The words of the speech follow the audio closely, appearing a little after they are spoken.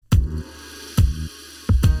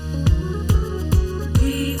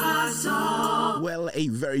a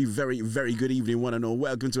very, very, very good evening, one and all.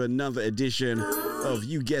 Welcome to another edition of,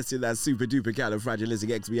 you guessed it, that super duper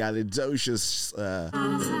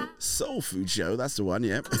califragilisticexpialidocious soul food show. That's the one,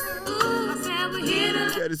 yep.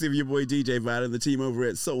 Courtesy of your boy DJ Val and the team over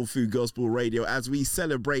at Soul Food Gospel Radio as we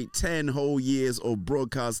celebrate 10 whole years of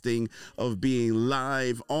broadcasting, of being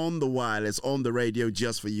live on the wireless, on the radio,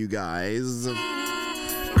 just for you guys.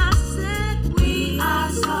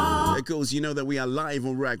 Of course, you know that we are live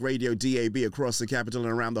on Ruach Radio DAB across the capital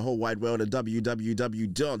and around the whole wide world at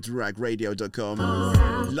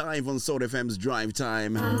www.ruachradio.com. Live on Soul FM's Drive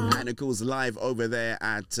Time. And of course, live over there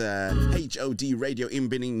at HOD Radio in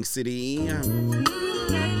Benin City.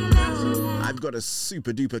 I've got a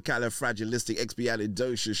super duper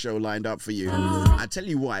califragilisticexpialidocious show lined up for you. I tell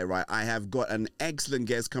you why, right? I have got an excellent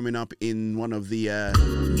guest coming up in one of the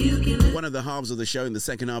halves of the show, in the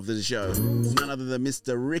second half of the show. None other than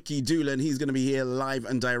Mr. RIKKI DOOLAN. He's going to be here live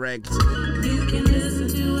and direct.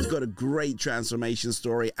 He's got a great transformation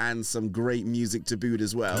story and some great music to boot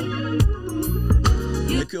as well.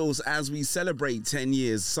 Of course, as we celebrate 10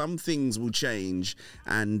 years, some things will change,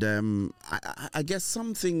 and I guess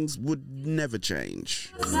some things would never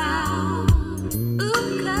change. Hi,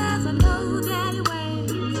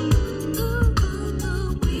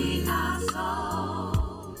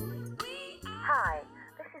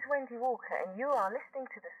 this is Wendy Walker, and you are listening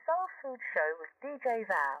to the Soul Food Show with DJ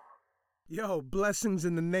Val. Yo, blessings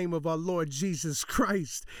in the name of our Lord Jesus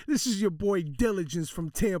Christ. This is your boy Diligence from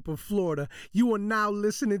Tampa, Florida. You are now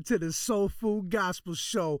listening to the Soul Food Gospel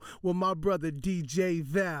Show with my brother DJ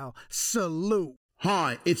Val. Salute.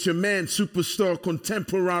 Hi, it's your man, superstar,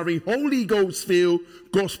 contemporary, Holy Ghost-filled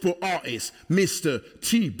gospel artist, Mr.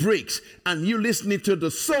 T. Briggs, and you're listening to the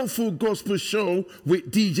Soul Food Gospel Show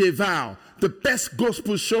with DJ Val, the best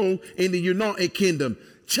gospel show in the United Kingdom.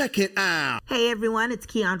 Check it out. Hey everyone, it's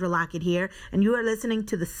Keandra Lockett here, and you are listening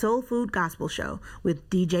to the Soul Food Gospel Show with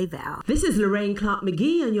DJ Val. This is Lorraine Clark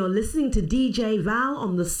McGee, and you're listening to DJ Val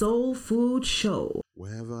on the Soul Food Show.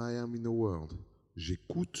 Wherever I am in the world,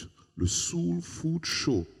 j'écoute le Soul Food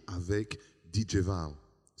Show avec DJ Val.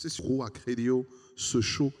 C'est sur Ruach Radio. Ce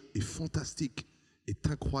show est fantastique, est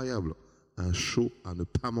incroyable. Un show à ne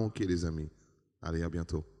pas manquer, les amis. Allez, à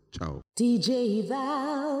bientôt. Ciao. DJ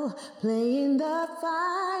Val, playing the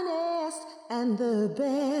finest and the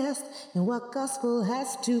best in what gospel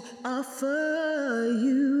has to offer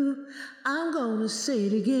you. I'm gonna say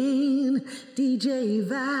it again. DJ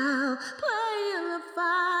Val, playing the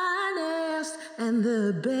finest and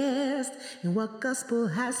the best in what gospel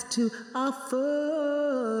has to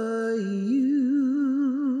offer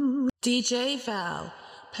you. DJ Val,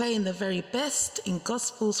 playing the very best in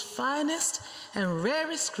gospel's finest and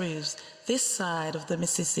rarest grooves this side of the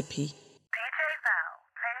Mississippi. DJ Val,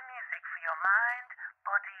 playing music for your mind,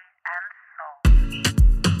 body, and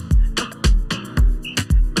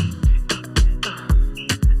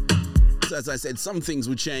soul. So as I said, some things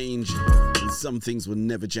will change, and some things will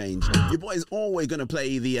never change. Your boy is always going to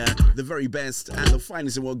play the very best and the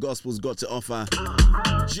finest in what gospel's got to offer.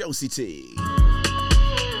 Josie T.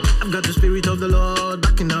 I've got the Spirit of the Lord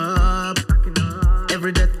backing up.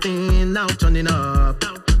 Every dead thing now turning up.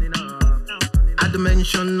 At the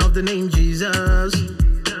mention of the name Jesus,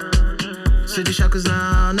 see the shackles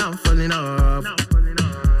now falling up.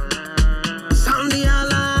 Sound the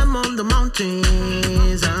alarm on the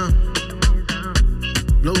mountains.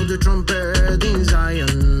 Blow the trumpet in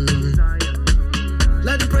Zion.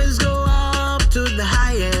 Let the praise go up to the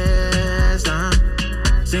highest.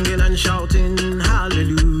 Singing and shouting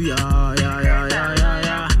hallelujah. Yeah, yeah, yeah, yeah,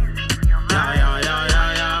 yeah. Yeah, yeah, yeah,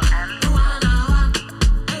 yeah, yeah.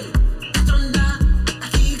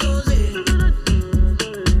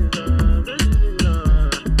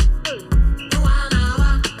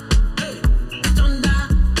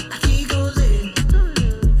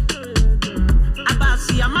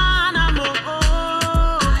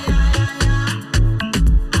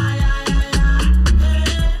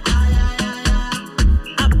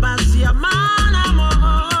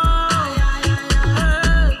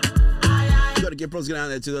 Get pros get out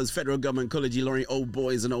there to those federal government college learning old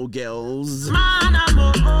boys and old girls. You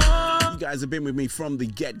guys have been with me from the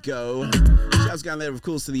get-go. Shouts down there, of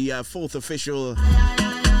course, to the fourth official.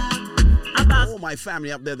 All my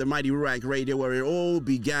family up there, the mighty Ruach Radio, where it all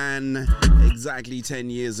began exactly 10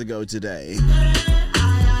 years ago today.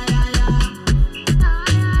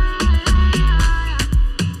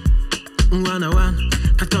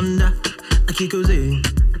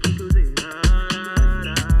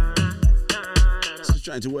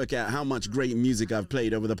 Trying to work out how much great music I've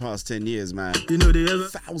played over the past 10 years, man. You know they ever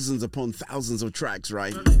thousands upon thousands of tracks,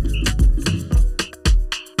 right?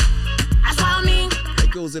 I saw me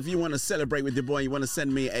Eccles, if you want to celebrate with your boy, you want to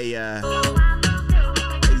send me a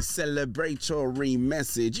celebratory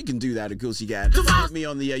message, you can do that. Of course you can. Hit me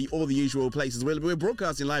on the all the usual places. We're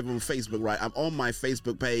broadcasting live on Facebook, right? I'm on my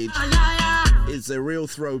Facebook page. It's a real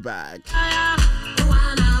throwback.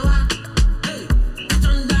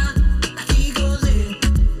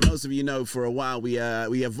 Most of you know for a while we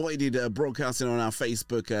avoided broadcasting on our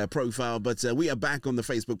Facebook profile, but we are back on the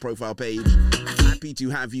Facebook profile page. Happy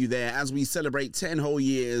to have you there as we celebrate 10 whole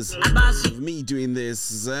years of me doing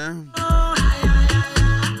this and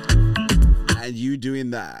you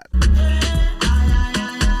doing that.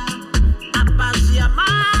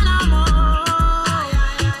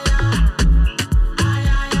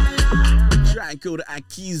 Track called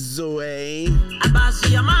Akizoe.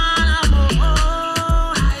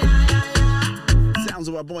 Sounds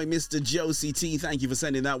of our boy Mr. Josie T. Thank you for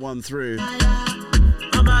sending that one through.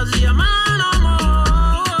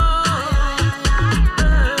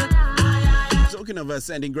 Talking of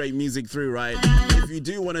sending great music through, right? If you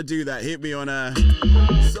do want to do that, hit me on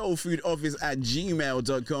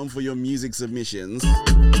soulfoodoffice@gmail.com for your music submissions.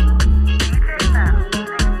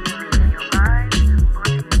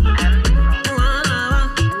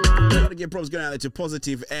 Gotta get props going out there to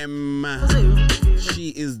Positive M. She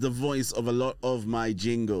is the voice of a lot of my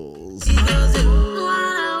jingles.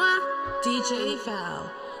 DJ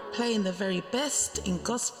Val, playing the very best in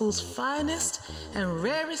gospel's finest and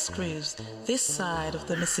rarest grooves this side of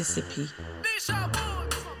the Mississippi.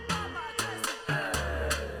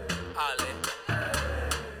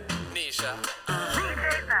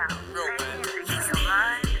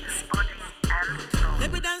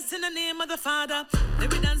 Let me dance in the name of the Father.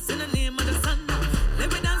 Let me dance in the name of the Son.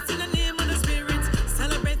 Let me dance in the name of the Spirit.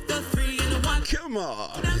 Celebrate the three in one. Come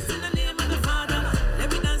on. Dance in the name of the Father.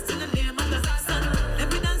 Let me dance in the name of the Son.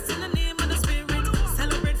 Let me dance in the name of the Spirit.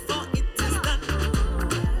 Celebrate for it is done.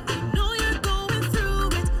 I know you're going through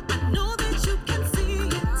it. I know that you can see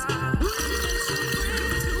it.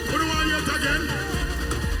 Who do I hear it again?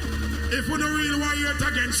 If we don't really want to hear it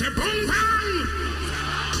again, say boom bang!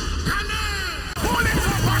 Come on! Pull it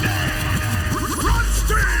up on it! Run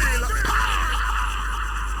still!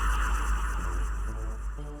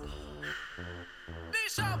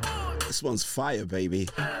 This one's fire, baby.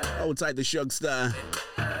 Hold tight, the Shogstar.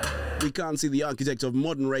 We can't see the architect of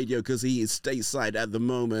modern radio because he is stateside at the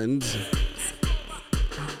moment.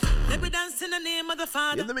 Let me dance in the name of the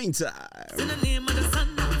Father. In the meantime, In the name of the Son.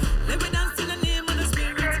 Let me dance in the name of the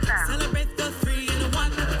Spirit. Celebrate the three in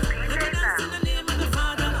one. Let me dance in the name of the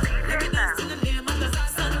Father. Let me dance in the name of the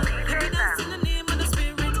Son. Let me dance in the name of the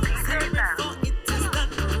Spirit. Celebrate for it is done.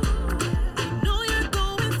 I know you're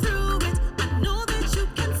going through it. I know that you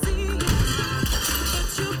can see it. But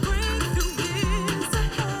your breakthrough is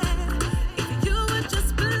ahead. If you would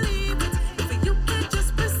just believe it. If you can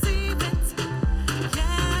just perceive it.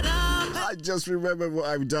 Get up. I just remember what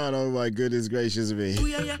I've done. Oh my goodness gracious me. Ooh,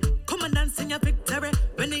 yeah, yeah. Come and dance in your victory.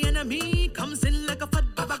 When the enemy comes in like a fat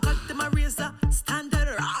baba, got them a razor. Stand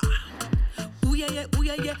there. Ooh, yeah, yeah, ooh,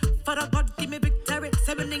 yeah, yeah. Father God, give me victory.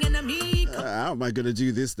 Say when the enemy comes. How am I going to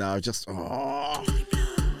do this now? Just, oh.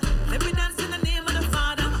 Let me dance in the name of the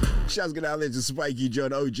Father. Shouts get out there to Spikey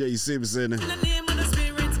John, OJ Simpson. In the name of the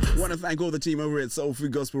Spirit. Want to thank all the team over at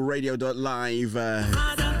soulfoodgospelradio.live.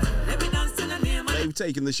 Father, let me dance in the name of They've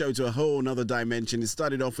taken the show to a whole nother dimension. It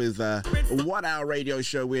started off with a 1 hour radio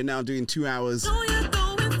show. We're now doing 2 hours. know you're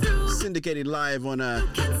going through. Syndicated live on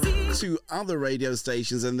Can see 2 other radio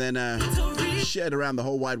stations and then shared around the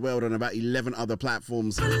whole wide world on about 11 other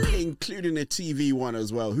platforms, including a TV one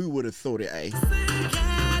as well. Who would have thought it, eh?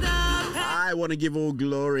 Get up. I want to give all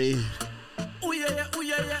glory, Ooh, yeah, yeah, ooh,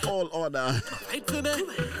 yeah, yeah. all honor. Right to me. Ooh, yeah,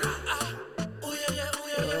 yeah, ooh,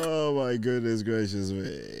 yeah, yeah. Oh my goodness gracious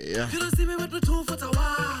me. You don't see me with the 2 foot of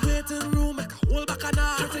wire. Waiting room, make a whole back of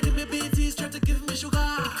that. Try to give me BTs, try to give me sugar.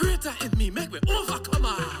 The greater in me, make me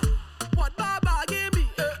overcomer. What Baba gave me,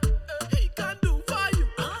 he can do for you.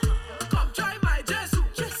 Come try my Jesus.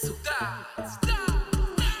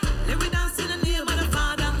 Let me dance in the name of the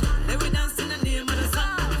Father. Let me dance in the name of the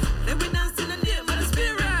Son. Let me dance in the name of the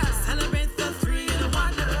Spirit. Celebrate the three in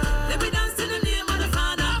one. Let me dance in the name of the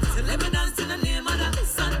Father. Let me dance in the name of the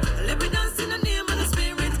Son. Let me dance in the name of the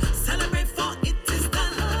Spirit. Celebrate for it is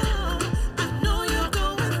done. I know you're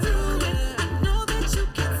going through it. I know that you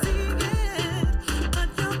can see it. But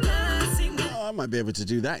your blessing Oh, I might be able to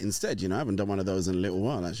do that instead. You know, I haven't done one of those in a little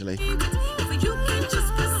while actually. if you can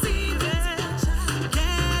just perceive it.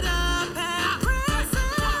 Get up and praise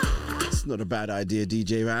it. It's not a bad idea,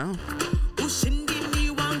 DJ Val. Ushindi ni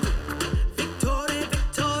wangu, victory,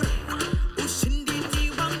 victory. Ushindi ni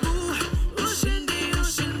wangu, ushindi,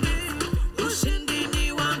 ushindi. Ushindi ni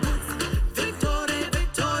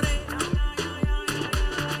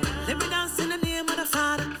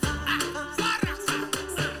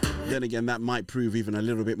Then again, that might prove even a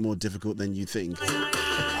little bit more difficult than you think.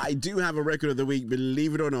 I do have a record of the week,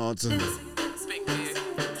 believe it or not.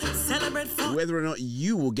 Whether or not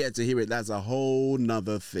you will get to hear it, that's a whole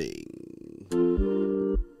nother thing.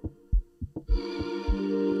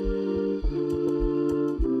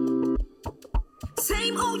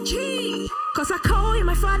 Same OG, cause I call you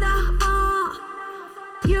my father.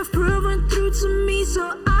 You've proven through to me,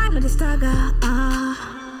 so I'm not a stagger.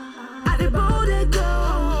 I did bold it go.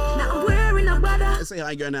 Now I'm wearing a brother. Let's say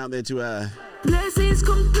hi going out there to blessings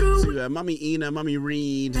come through. To Mummy Ina, Mummy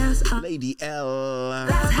Reed, Lady L.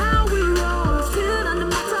 That's how we roll. Still on the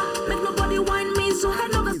matter. Make nobody whine me, so I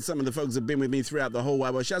know. Some of the folks have been with me throughout the whole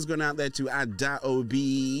while. Well, shouts going out there to Ada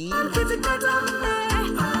Obi, Auntie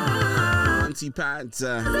Pat,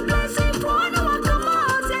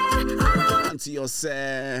 Auntie Yose.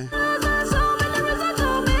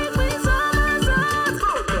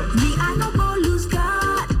 Me, I no go lose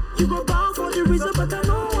God. You go bow for the reason, but I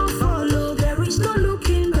know I'll follow. There is no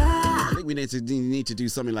looking back. I think we need to do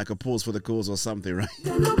something like a pause for the cause or something, right?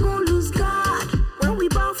 I no go lose God. When we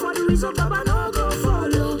bow for the reason, but I no go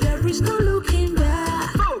follow. There is no looking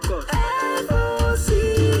back.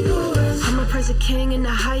 I'm a present king in the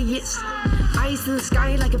highest. Eyes in the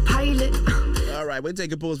sky like a pilot. All right, we'll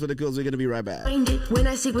take a pause for the cause. We're going to be right back. When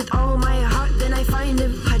I seek with all my heart, then I find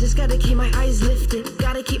him. I just gotta keep my eyes lifted.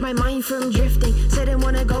 Gotta keep my mind from drifting. Said I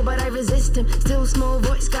wanna go, but I resist him. Still small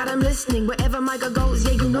voice, God, I'm listening. Wherever my God goes,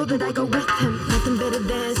 yeah, you know that I go with him. Nothing better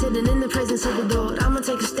than sitting in the presence of the Lord. I'ma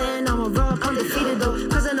take a stand, I'ma rock, undefeated though.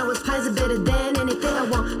 Cause I know his plans are better than anything I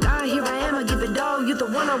want. God, here I am, I give it all. You the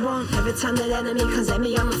one I want. Every time that enemy comes at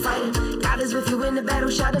me, I'ma fight him. God is with you in the battle,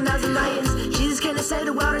 shout him as a lions. Jesus came to say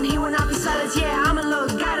the world and he will not be silent. Yeah, I'm a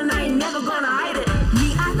Lord God and I ain't never gonna hide it.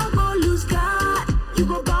 Me, I don't go lose God. You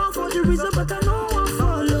go bow for the reason, but I know I'll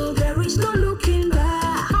follow. There is no looking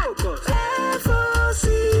back.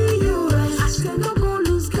 F-O-C-U-S. I still no go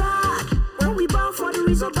lose God. When we bow for the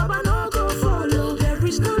reason, Baba no go follow. There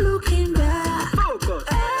is no looking back.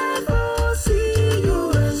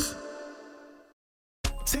 F-O-C-U-S.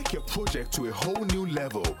 Take your project to a whole new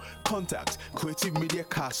level. Contact Creative Media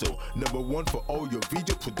Castle, #1 for all your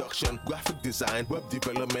video production, graphic design, web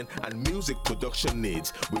development, and music production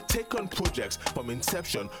needs. We take on projects from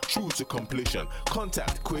inception through to completion.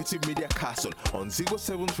 Contact Creative Media Castle on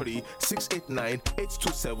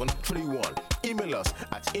 073-689-82731. Email us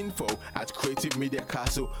at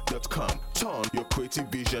info@creativemediacastle.com. Turn your creative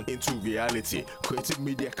vision into reality. Creative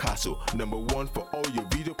Media Castle, #1 for all your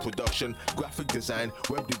video production, graphic design,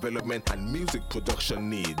 web development, and music production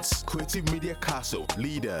needs. Creative Media Castle,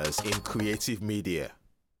 leaders in creative media.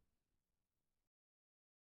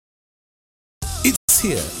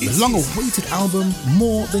 Here, the long-awaited album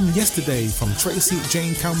More Than Yesterday from Tracy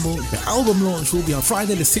Jane Campbell. The album launch will be on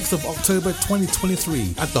Friday the 6th of October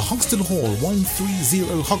 2023 at the Hoxton Hall,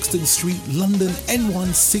 130 Hoxton Street, London,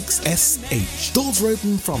 N16SH. Doors are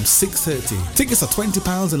open from 6:30. Tickets are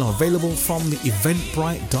 £20 and are available from the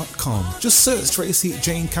eventbrite.com. Just search Tracy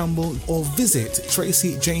Jane Campbell or visit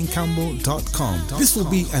tracyjanecampbell.com. This will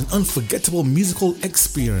be an unforgettable musical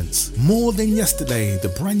experience. More Than Yesterday, the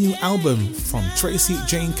brand new album from Tracy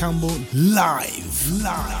Jane Campbell, live.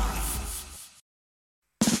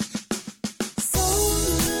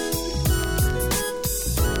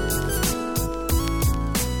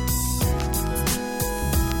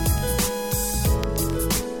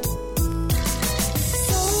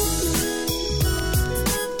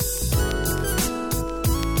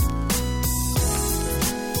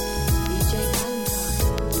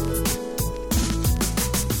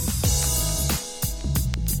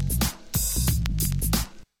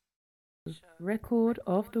 Record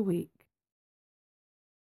of the week.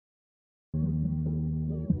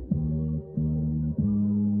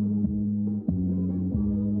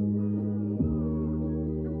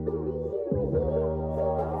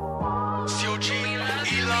 COG,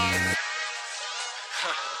 Elon,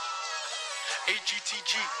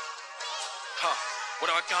 AGTG.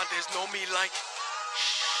 What I got, there's no me like.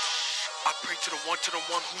 I pray to the one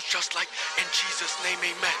who's just like. In Jesus' name,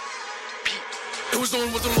 amen. It was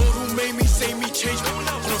only with the Lord who made me, saved me, changed me. On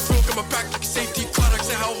the field, got my back like a safety. Products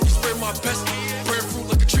and how Holy Spirit my best. Bearing fruit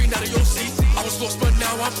like a tree, not a your seed. I was lost, but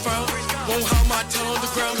now I'm found. Won't hide my talent on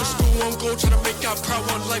the ground. In school, won't go, try to make God proud.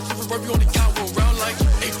 One life, live forever, you only got one round. Like,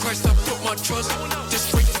 in Christ, I put my trust. This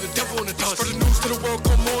straight to the devil in the dust. For the news to the world,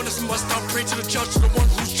 come on, that's a must. I pray to the judge, to the one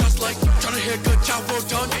who's just like. Trying to hear good job, well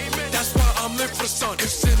done. That's why I'm living for the sun.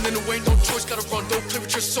 If sin in the way, no choice, gotta run. Don't play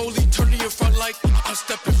with your soul, eternity in front like I'm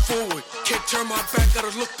stepping forward. Can't turn my back,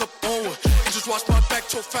 gotta look up onward. And just watch my back,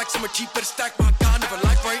 talk facts, I'ma keep it stacked. My God, never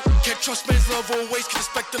like right. Can't trust man's love always, can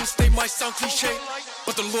expect them to stay, might sound cliche.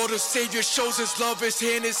 But the Lord and Savior shows his love is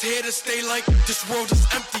here and is here to stay. Like this world is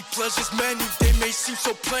empty, pleasures many, they may seem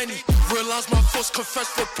so plenty. Realize my faults, confess,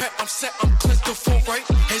 repent, I'm set, I'm cleansed to full right.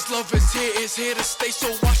 His love is here to stay, so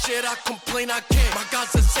why should I complain? I can't. My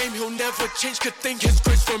God's the same, he'll never change, good thing his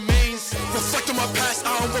grace remains. Reflect on my past,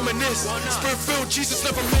 I don't reminisce. Spirit filled, Jesus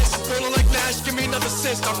never miss. Rolling like Nash, give me another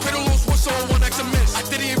assist. I pray the Lord's word so one X a miss. I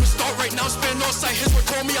didn't even start right now, spend all sight. His word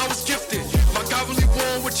told me I was gifted. My God really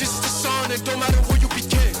born with Jesus the Son, it don't matter where you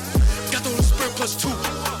begin. Got the Holy Spirit plus two.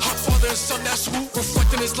 Hot Father and Son, that's who.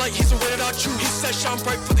 Reflecting his light, he's a way that I choose. He said, shine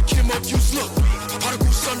bright for the kingdom of use. Look,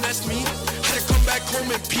 prodigal son, that's me. Had to come back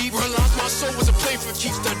home and pee. Realized my soul was a play for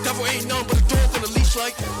keeps. The devil ain't none but a dog on a leash.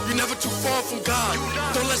 Like, you're never too far from God.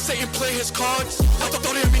 Don't let Satan play his cards.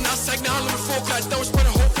 Don't hear me not sag now, living forecast. Now we're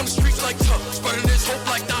spreading hope on the streets like tough. Spreading this hope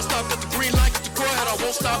like non-stop. Got the green light, got the go ahead, I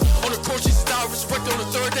won't stop. On the course, Jesus died, respect on the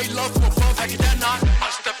third day. Love from above, I get that not.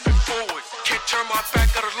 I'm stepping forward. Can't turn my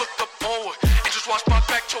back, gotta look up forward. And just watch my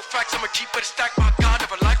back, choke facts, I'ma keep it a stack. My God,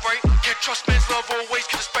 never like right. Can't trust man's love always,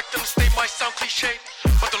 can expect them to stay, might sound cliche.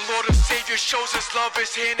 But the Lord and Savior shows his love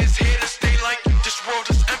is here and is here to stay. Like this world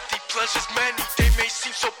is empty, pleasures many, they may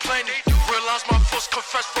seem so plenty. Realize my faults,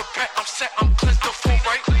 confess, repent, I'm set, I'm cleansed to full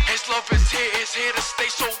right. His love is here to stay,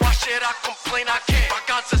 so why should I complain? I can't. My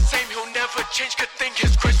God's the same, he'll never change, good thing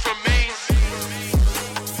his grace remains.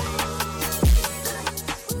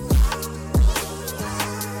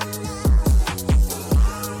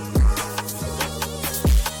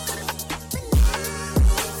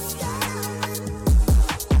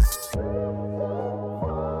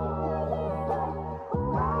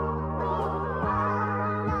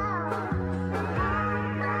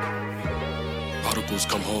 Prodigals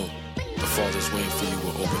come home. The Father's waiting for you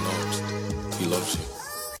with open arms. He loves you.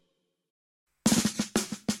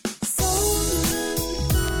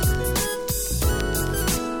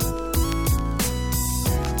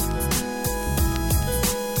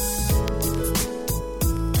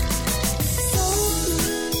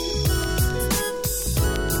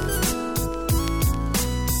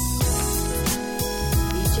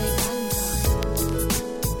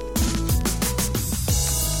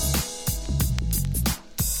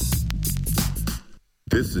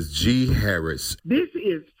 This is G. Harris. This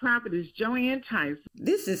is Prophetess Joanne Tyson.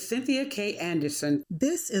 This is Cynthia K. Anderson.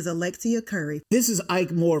 This is Alexia Curry. This is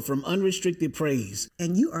Ike Moore from Unrestricted Praise.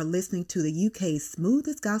 And you are listening to the UK's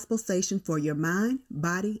smoothest gospel station for your mind,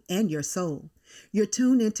 body, and your soul. You're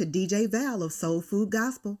tuned into DJ Val of Soul Food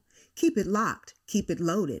Gospel. Keep it locked. Keep it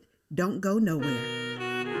loaded. Don't go nowhere.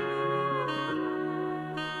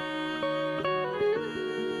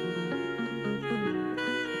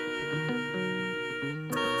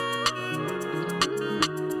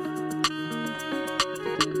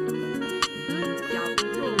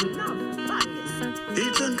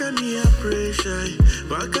 Ichankania pressure,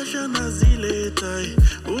 bakasha naziletai,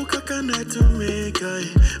 ukakana tumekai,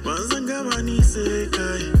 mazanga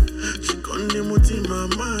wanisekai, chikonde mutima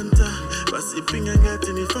manta, basi pinga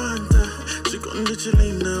ngati ni fanta, chikonde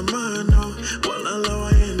chilina mano, walala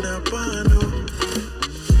waenda pano.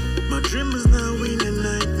 My dream is now in a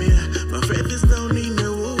nightmare, my faith is down in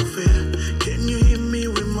a warfare. Can you hear me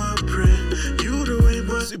with my prayer? You the way,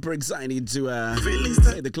 but super excited to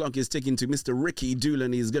say the clock is ticking to Mr. RIKKI.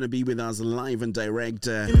 DOOLAN is going to be with us live and direct.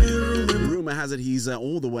 Rumor has it he's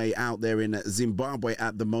all the way out there in Zimbabwe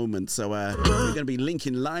at the moment. So we're going to be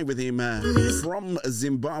linking live with him from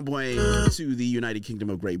Zimbabwe to the United Kingdom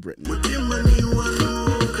of Great Britain.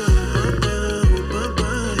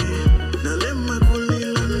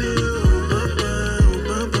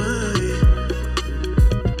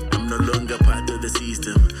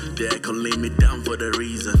 They can lay me down for the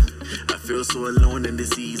reason. I feel so alone in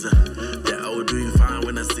this season. They're all doing fine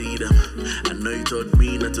when I see them. I know you taught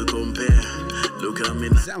me not to compare. Look, I'm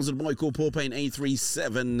in. Sounds of a boy called Paul Payne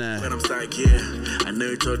 837. When I'm stuck here, I know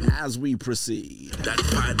you taught me. As we proceed, that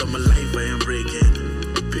part of my life I am breaking.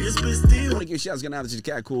 Peace be still. I want to give shouts going out to the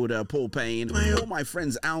cat called Paul Payne. All my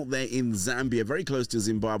friends out there in Zambia, very close to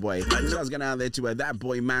Zimbabwe. Shouts going out there to that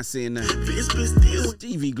boy Massin,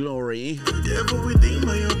 Stevie Glory, devil within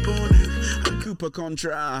my opponent, Cooper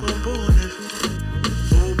Contra,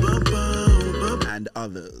 and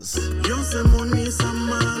others.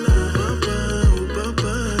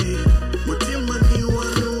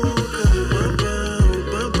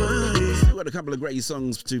 Got a couple of great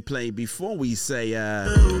songs to play before we say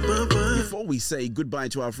goodbye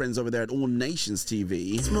to our friends over there at All Nations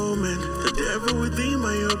TV. This moment, the devil within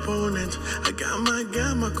my opponent. I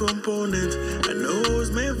got my component. I know I was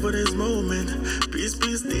made for this moment. Peace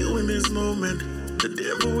be still in this moment. The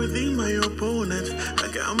devil within my opponent. I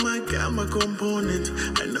got my component.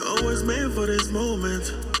 I know I was made for this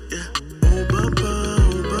moment. Yeah. Oh, Baba,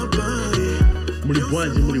 yeah.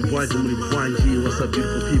 Mulibwanji. What's up,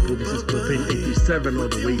 beautiful people? This is Propane 87 all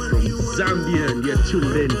the way from Zambia, and you're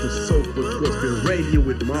tuned in to Soul Food Gospel Radio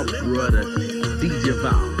with my brother, DJ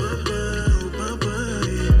Val.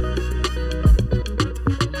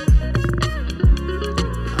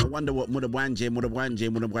 I wonder what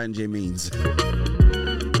Mudabwanje means.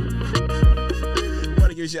 Want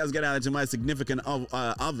to give shouts out to my significant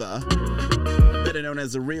other, better known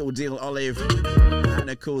as the Real Deal Olive, and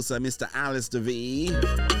of course Mr. Alistair V.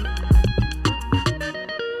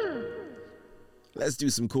 Let's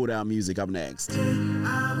do some cool down music up next.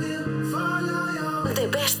 The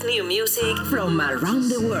best new music from around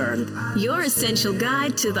the world. Your essential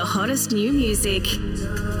guide to the hottest new music.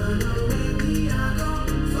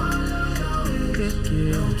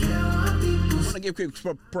 I want to give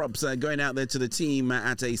quick props going out there to the team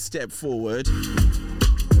at A Step Forward.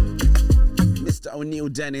 Mr. O'Neill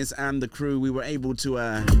Dennis and the crew, we were able to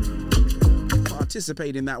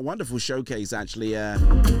participate in that wonderful showcase, actually.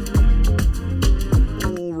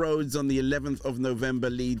 All roads on the 11th of November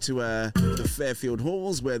lead to the Fairfield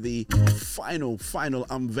Halls, where the final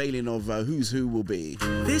unveiling of Who's Who will be.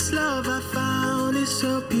 This love I found is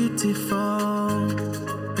so beautiful,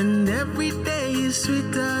 and every day is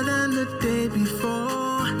sweeter than the day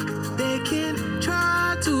before. They can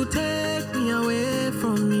try to take me away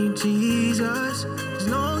from you, Jesus. As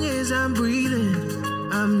long as I'm breathing,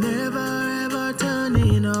 I'm never ever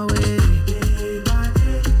turning away. Day by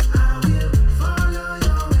day, I will follow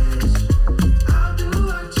your ways. I'll do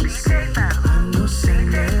what you say. I'm not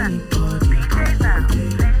saying anybody.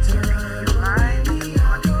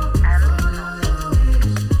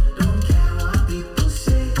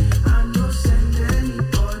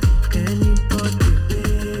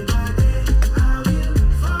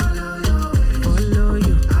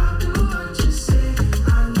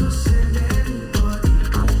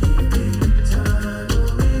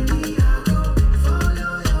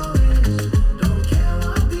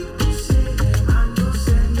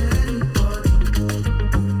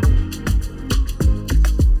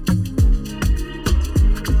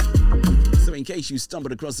 In case you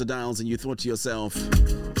stumbled across the dials and you thought to yourself,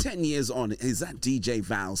 10 years on, is that DJ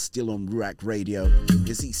Val still on Ruach Radio?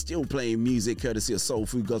 Is he still playing music courtesy of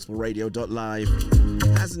soulfoodgospelradio.live?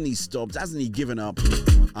 Hasn't he stopped? Hasn't he given up?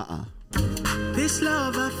 This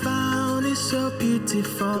love I found is so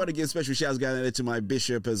beautiful. Got to give special shouts going there to my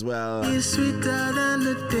bishop as well. It's sweeter than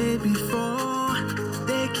the day before.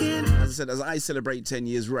 They can. As I said, as I celebrate 10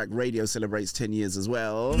 years, Ruach Radio celebrates 10 years as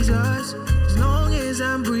well. Jesus, as long as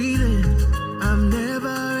I'm breathing, I'm never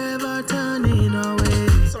ever turning away.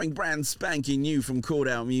 Something brand spanking new from Called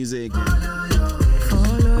Out Music. Follow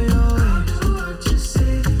your way. I'll do what you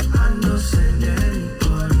say. I know send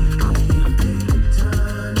anybody.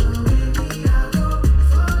 Turn away, I'll go.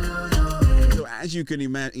 Follow your way. So as you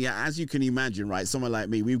can imagine, right? Someone like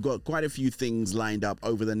me, we've got quite a few things lined up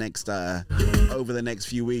over the next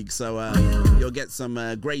few weeks. So you'll get some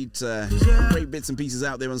great bits and pieces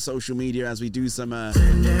out there on social media as we do some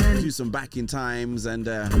back in times and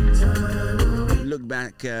look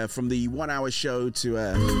back from the 1 hour show to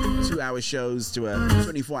 2 hour shows to a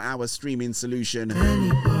 24-hour streaming solution.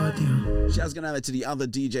 Shouts going out to the other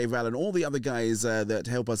DJ Val and all the other guys that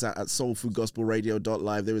help us out at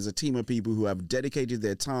soulfoodgospelradio.live. There is a team of people who have dedicated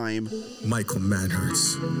their time, Michael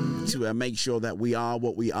Manhurts, to make sure that we are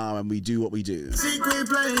what we are and we do what we do. Secret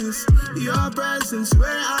place, your presence where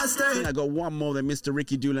I stay. I think I got one more than Mr.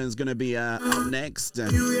 Ricky DOOLAN is going to be up next.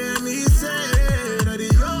 You hear me say that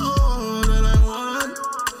you're all that I want,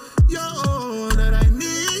 you're all that I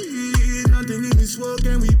need. Nothing in this world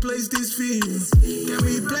can replace this feeling. Can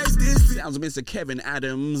replace this feeling. Sounds of Mr. Kevin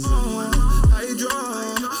Adams. I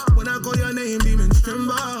draw when I call your name, demons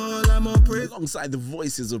tremble. I'm all praise. Alongside the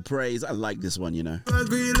voices of praise. I like this one, you know.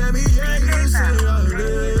 Agree, let me hear you say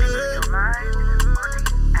hallelujah.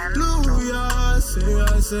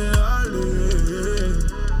 Say hallelujah.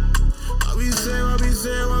 What we say, what we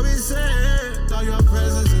say, what we say. Lord, your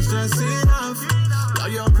presence is just enough.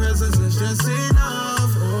 Lord, your presence is just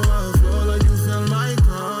enough. Oh, Lord, you fill my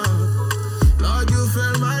cup. Lord, you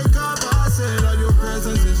fill my cup. I say, Lord, your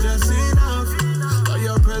presence is just enough. Lord,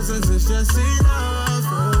 your presence is just enough.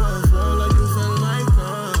 Oh, Lord, you fill my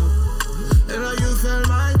cup. And Lord, you fill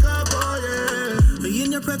my cup. Oh, yeah.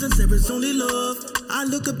 In your presence, there is only love. I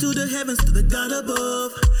look up to the heavens, to the God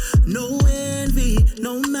above. No envy,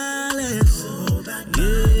 no malice.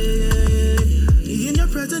 Yeah. In your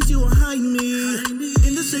presence, you will hide me.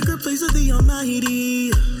 In the sacred place of the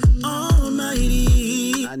Almighty. Almighty.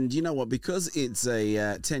 And you know what? Because it's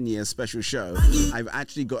a 10-year special show, I've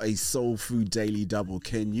actually got a Soul Food Daily Double.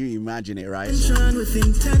 Can you imagine it, right? With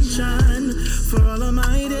intention for all of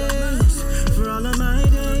my days, for all of my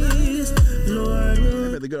days, Lord.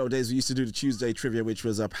 Remember the good old days we used to do the Tuesday trivia, which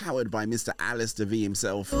was powered by Mr. Alistair V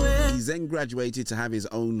himself. He's then graduated to have his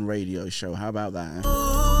own radio show. How about that?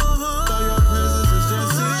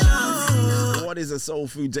 What is a Soul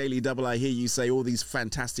Food Daily Double? I hear you say all these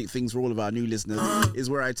fantastic things for all of our new listeners. Is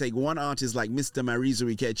where I take one artist like Mr. Marizu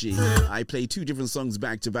Ikechi. I play two different songs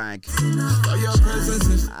back to back.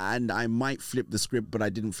 And I might flip the script, but I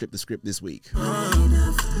didn't flip the script this week. I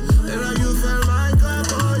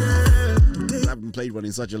haven't played one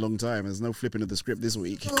in such a long time. There's no flipping of the script this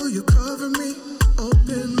week. Oh, you cover me,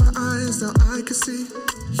 open my eyes, now I can see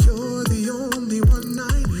you're the only one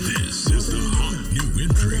I need. This is the hot new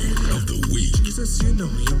entry of the week. Jesus, you know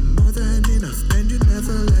you're more than enough, and you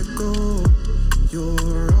never let go.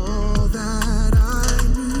 You're all that I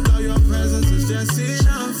need. Your presence is just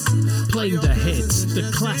enough. Playing the hits, the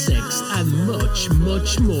classics, and much,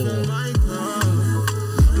 much more.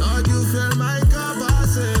 Lord, you fill my cup. I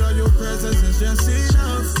said, Lord, your presence is just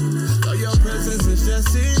enough. Lord, your presence is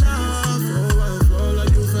just enough. Oh, Lord,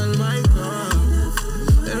 you fill my cup.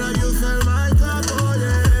 Lord, you fill my cup. Oh,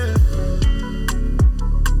 yeah.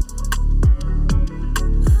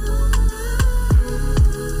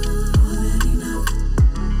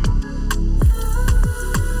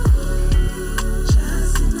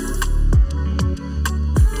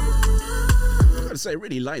 I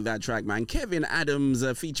really like that track, man. Kevin Adams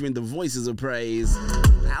featuring the Voices of Praise.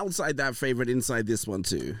 Outside that favorite, inside this one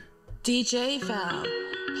too. DJ Val,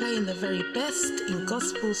 playing the very best in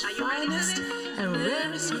gospel's finest and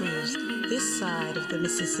rarest grooves this side of the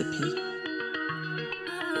Mississippi.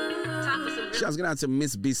 Shouts going out to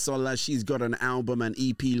Miss Bisola. She's got an album and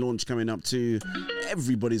EP launch coming up too.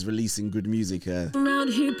 Everybody's releasing good music. Around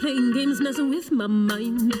here playing games, messing with my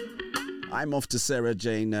mind. I'm off to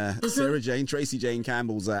Tracy Jane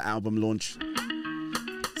Campbell's album launch,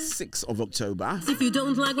 6th of October. If you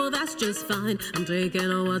don't like, well, that's just fine. I'm taking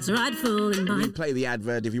on what's rightful in mine. We play the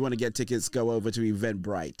advert. If you want to get tickets, go over to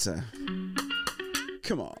Eventbrite.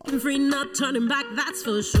 Come on. I'm free, not turning back, that's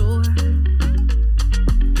for sure.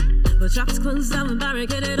 But shops closed down and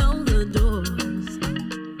barricaded all the doors.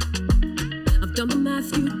 I've done the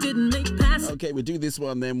math, you didn't make pass. Okay, we'll do this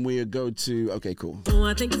one, then we'll go to... Okay, cool. Oh,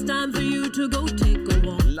 I think it's time for you to go take a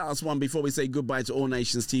walk. Last one before we say goodbye to All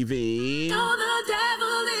Nations TV. No, the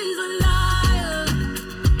devil is a liar.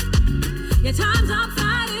 Your time's up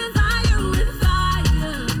fighting fire with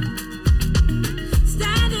fire.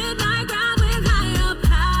 Standing my ground with higher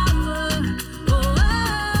power. Oh,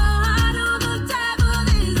 I know the devil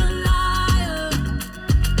is a liar.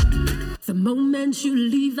 The moment you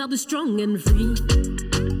leave, I'll be strong and free.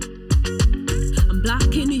 I'm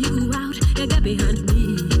blocking you out, you get behind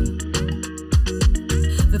me.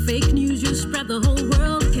 The fake news you spread, the whole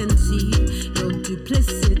world can see your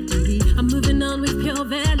duplicity. I'm moving on with pure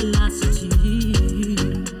velocity.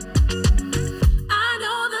 I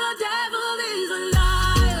know the devil is a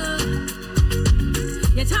liar.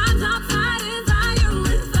 Your time's up fighting fire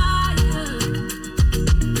with fire.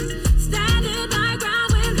 Standing my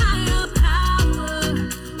ground with higher power.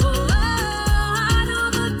 Oh, I know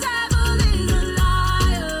the devil is a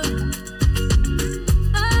liar.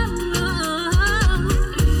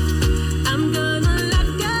 I'm gonna let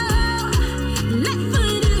go, let my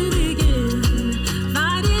new begin.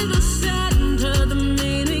 Finding the center, the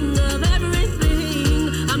meaning of everything.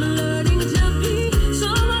 I'm learning to be so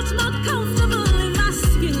much more comfortable in my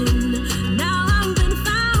skin. Now I've been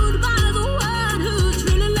found by the one who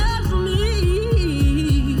truly loves me.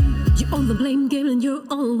 You own the blame game and you're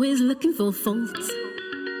always looking for faults.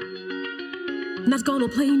 Not gonna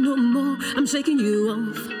play no more, I'm shaking you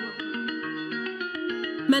off.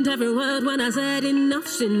 Meant every word when I said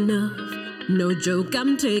enough's enough. No joke,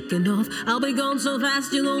 I'm taking off. I'll be gone so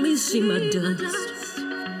fast you'll only see my dust.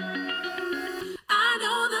 I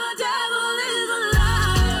know the devil is a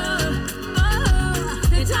liar. Oh,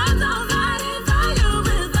 the time's on fighting fire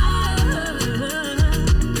with fire.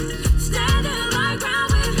 Standing my ground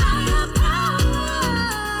with higher power.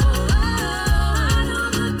 Oh, I know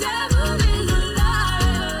the devil is a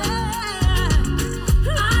liar.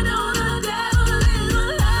 I know the devil is a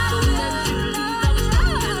liar.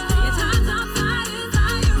 Your time's on fighting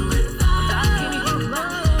fire with fire.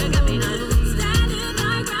 Standing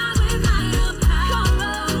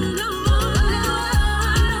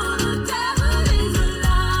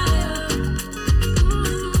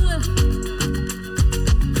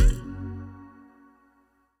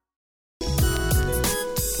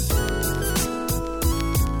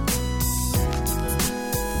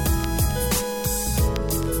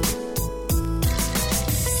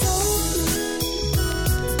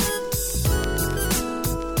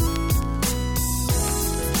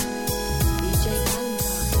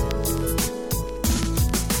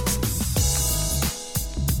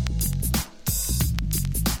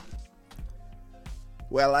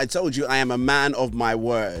Well, I told you I am a man of my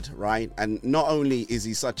word, right? And not only is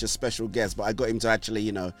he such a special guest, but I got him to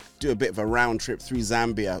actually, do a bit of a round trip through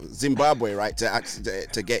Zimbabwe, right,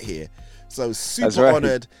 to get here. So super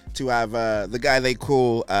honored to have the guy they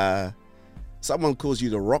call, someone calls you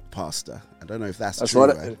the rock pastor. I don't know if that's true,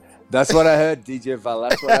 right? That's what I heard, DJ Val.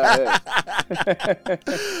 That's what I heard.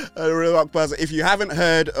 A real rock pastor. If you haven't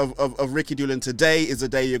heard of RIKKI DOOLAN, today is the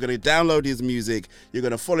day you're going to download his music. You're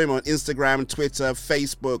going to follow him on Instagram, Twitter,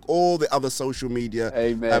 Facebook, all the other social media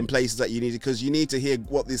places that you need, because you need to hear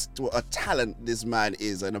what a talent this man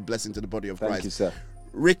is, and a blessing to the body of Christ. Thank you, sir.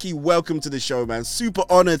 RIKKI, welcome to the show, man. Super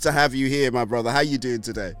honored to have you here, my brother. How you doing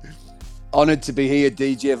today? Honoured to be here,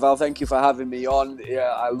 DJ Val. Thank you for having me on.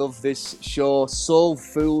 Yeah, I love this show, Soul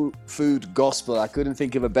Food Gospel. I couldn't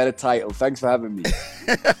think of a better title. Thanks for having me.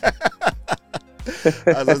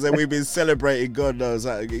 As I said, we've been celebrating, God knows.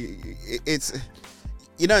 It's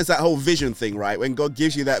that whole vision thing, right? When God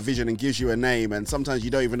gives you that vision and gives you a name, and sometimes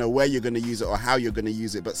you don't even know where you're going to use it or how you're going to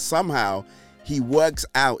use it, but somehow he works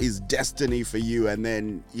out his destiny for you, and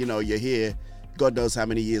then, you're here. God knows how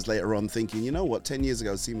many years later on thinking, 10 years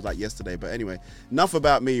ago seems like yesterday. But anyway, enough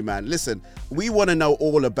about me, man. Listen, we want to know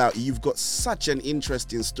all about you. You've got such an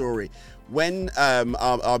interesting story. When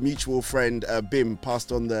our mutual friend Bim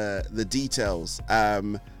passed on the details, I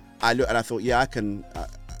looked and I thought, I can.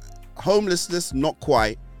 Homelessness, not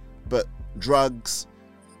quite, but drugs,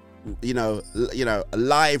 a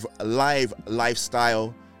live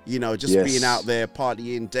lifestyle, just being out there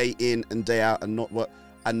partying day in and day out, and not what.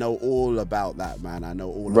 I know all about that, man. I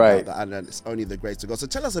know all about that, and it's only the grace of God. So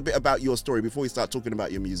tell us a bit about your story before we start talking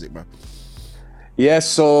about your music, bro. Yeah,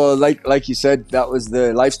 so like you said, that was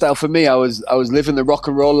the lifestyle for me. I was living the rock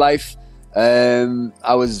and roll life.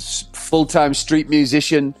 I was full-time street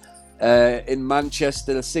musician in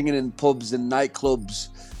Manchester, singing in pubs and nightclubs.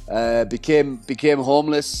 Became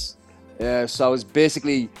homeless. So I was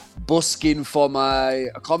basically busking for my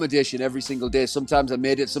accommodation every single day. Sometimes I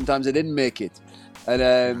made it, sometimes I didn't make it.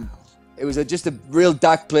 And it was just a real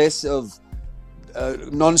dark place of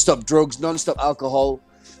non-stop drugs, non-stop alcohol,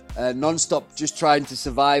 non-stop just trying to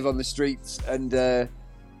survive on the streets. And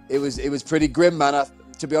it was pretty grim, man.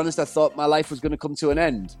 To be honest, I thought my life was going to come to an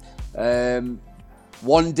end.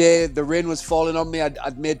 One day, the rain was falling on me.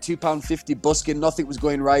 I'd made £2.50 busking. Nothing was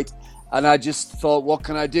going right. And I just thought, what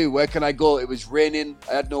can I do? Where can I go? It was raining.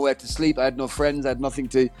 I had nowhere to sleep. I had no friends. I had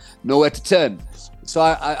nowhere to turn. So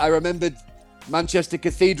I remembered Manchester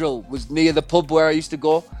Cathedral was near the pub where I used to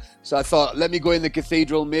go. So I thought, let me go in the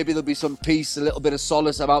cathedral. Maybe there'll be some peace, a little bit of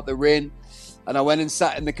solace about the rain. And I went and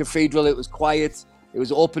sat in the cathedral. It was quiet. It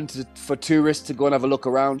was open for tourists to go and have a look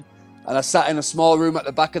around. And I sat in a small room at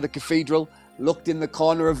the back of the cathedral, looked in the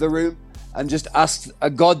corner of the room, and just asked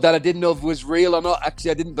a God that I didn't know if was real or not.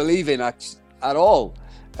 Actually, I didn't believe in at all.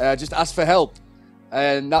 Just asked for help.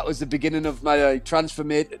 And that was the beginning of my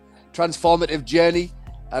transformative journey.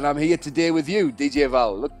 And I'm here today with you, DJ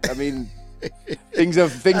Val. Look, I mean, things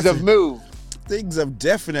have moved. Things have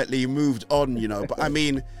definitely moved on, But I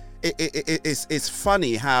mean, it's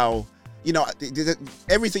funny how,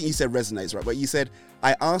 everything you said resonates, right? But you said,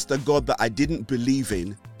 I asked a God that I didn't believe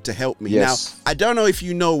in to help me. Yes. Now, I don't know if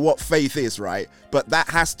you know what faith is, right? But that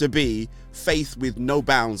has to be faith with no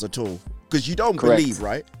bounds at all, because you don't believe,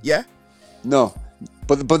 right? Yeah. No,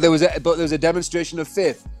 but there was a demonstration of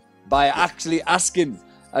faith by actually asking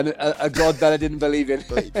a God that I didn't believe in.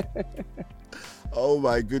 Oh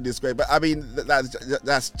my goodness, great! But I mean,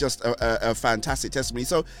 that's just a fantastic testimony.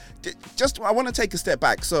 So, I want to take a step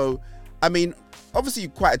back. So, I mean, obviously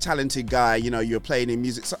you're quite a talented guy. You're playing in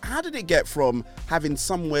music. So, how did it get from having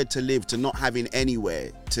somewhere to live to not having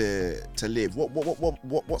anywhere to live?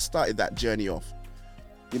 What started that journey off?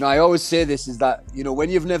 I always say this is that when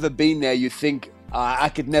you've never been there, you think I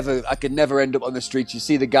could never end up on the streets. You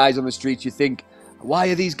see the guys on the streets, you think, why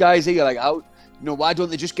are these guys here? Like, how? Why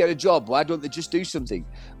don't they just get a job? Why don't they just do something?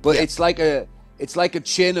 But it's like a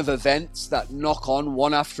chain of events that knock on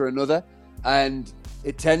one after another, and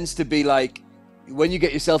it tends to be like when you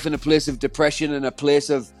get yourself in a place of depression and a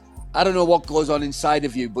place of, I don't know what goes on inside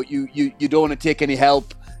of you, but you don't want to take any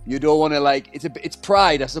help. You don't want to it's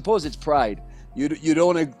pride. I suppose it's pride. You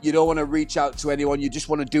don't want to reach out to anyone. You just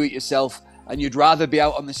want to do it yourself, and you'd rather be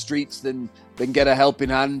out on the streets than get a helping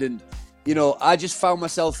hand. And I just found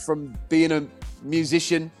myself from being a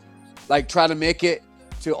musician, like trying to make it,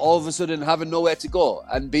 to all of a sudden having nowhere to go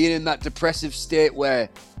and being in that depressive state where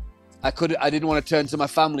I didn't want to turn to my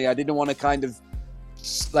family. I didn't want to kind of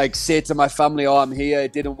like say to my family, oh, I'm here,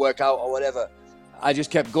 it didn't work out or whatever. I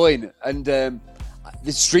just kept going. And the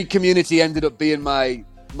street community ended up being my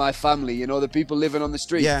family, the people living on the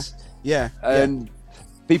streets. Yeah. And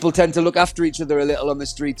people tend to look after each other a little on the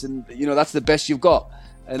streets, and you know that's the best you've got.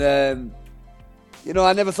 And you know,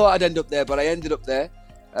 I never thought I'd end up there, but I ended up there.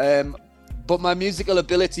 But my musical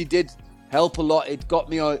ability did help a lot. It got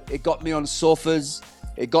me on sofas.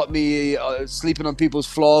 It got me sleeping on people's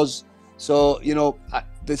floors. So you know,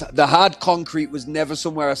 the hard concrete was never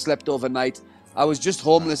somewhere I slept overnight. I was just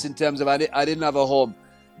homeless in terms of I didn't have a home,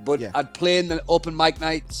 but I'd play in the open mic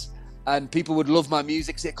nights, and people would love my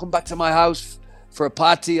music. Say, come back to my house for a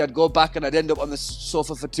party. I'd go back, and I'd end up on the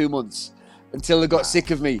sofa for 2 months until they got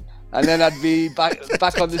sick of me. And then I'd be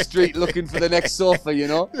back on the street looking for the next sofa, you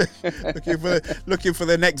know? looking for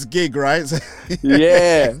the next gig, right?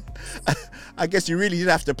 Yeah. I guess you really did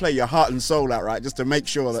have to play your heart and soul out, right? Just to make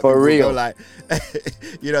sure that for people real. go like,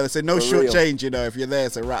 you know, they say no For short real. change, you know, if you're there,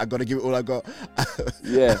 so right, I've got to give it all I got.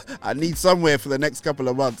 Yeah. I need somewhere for the next couple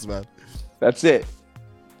of months, man. That's it.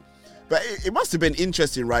 But it must have been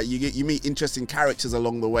interesting, right? You meet interesting characters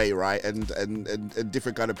along the way, right? And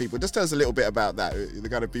different kind of people. Just tell us a little bit about that, the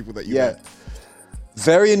kind of people that you met.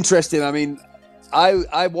 Very interesting. I mean, I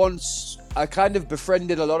kind of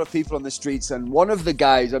befriended a lot of people on the streets, and one of the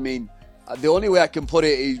guys, I mean, the only way I can put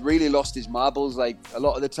it, he really lost his marbles. Like a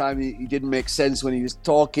lot of the time he didn't make sense when he was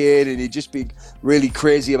talking, and he'd just be really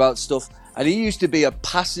crazy about stuff. And he used to be a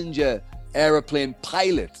passenger aeroplane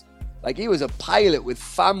pilot. Like he was a pilot with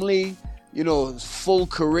family, you know, full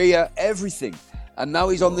career, everything. And now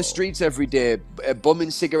he's on the streets every day, bumming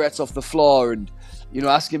cigarettes off the floor and, you know,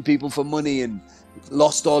 asking people for money, and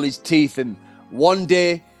lost all his teeth. And one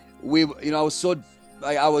day I was so,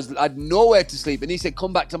 like, I had nowhere to sleep. And he said,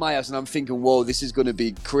 come back to my house. And I'm thinking, whoa, this is going to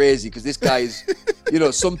be crazy. Because this guy is, you know,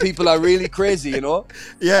 some people are really crazy, you know?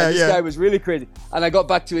 Yeah, and this guy was really crazy. And I got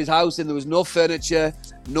back to his house, and there was no furniture,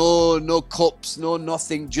 no cups, no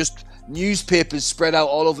nothing, just newspapers spread out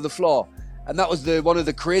all over the floor. And that was one of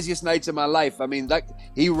the craziest nights of my life. I mean, like,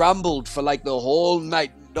 he rambled for like the whole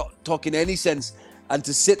night, not talking any sense. And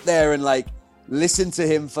to sit there and like listen to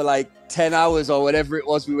him for like 10 hours or whatever it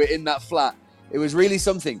was, we were in that flat. It was really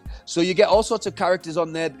something. So you get all sorts of characters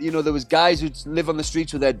on there. You know, there was guys who live on the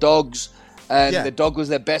streets with their dogs, and the dog was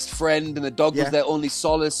their best friend, and the dog was their only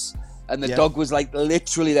solace, and the dog was like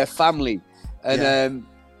literally their family. And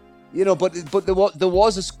you know, but there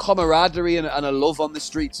was this camaraderie and a love on the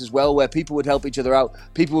streets as well, where people would help each other out.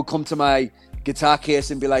 People would come to my guitar case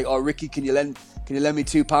and be like, "Oh, Ricky, can you lend me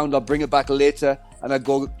 £2? I'll bring it back later." And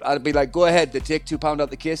I'd be like, "Go ahead." They take £2 out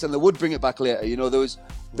the case, and they would bring it back later. You know, there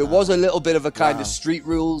was a little bit of a kind of street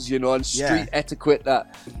rules, you know, and street etiquette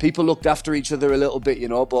that people looked after each other a little bit, you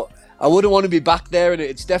know. But I wouldn't want to be back there, and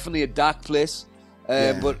it's definitely a dark place.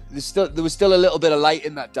 But there was still a little bit of light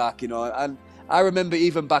in that dark, you know. And I remember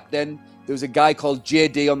even back then, there was a guy called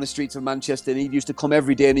JD on the streets of Manchester, and he used to come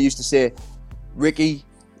every day, and he used to say, "Ricky,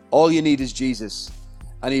 all you need is Jesus."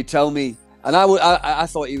 And he'd tell me, and I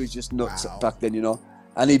thought he was just nuts back then, you know.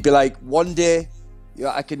 And he'd be like, "One day, you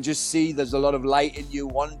know, I can just see there's a lot of light in you.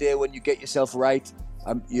 One day when you get yourself right,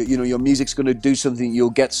 you know, your music's going to do something.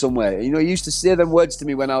 You'll get somewhere." You know, he used to say them words to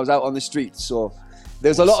me when I was out on the streets. So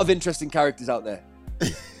there's a lot of interesting characters out there.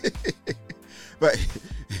 But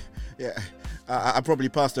yeah. I probably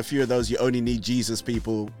passed a few of those "you only need Jesus"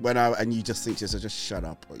 people and you just think to yourself, just shut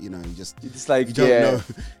up, you know.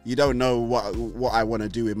 You don't know what I want to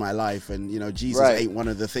do in my life, and you know, Jesus ain't one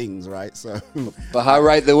of the things, right? So, but how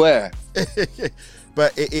right they were.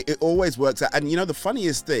 But it always works out. And you know, the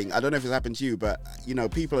funniest thing, I don't know if it's happened to you, but you know,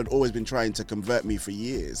 people had always been trying to convert me for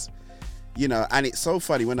years. You know, and it's so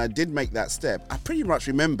funny, when I did make that step, I pretty much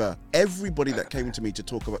remember everybody that came to me to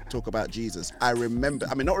talk about Jesus. I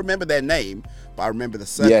not remember their name, but I remember the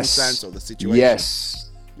circumstance or the situation.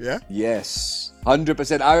 Yes. Yeah? Yes.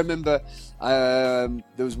 100%. I remember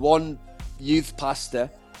there was one youth pastor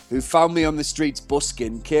who found me on the streets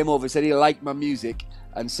busking, came over, said he liked my music,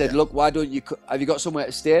 and said, "Look, why don't you, have you got somewhere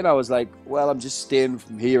to stay?" And I was like, "Well, I'm just staying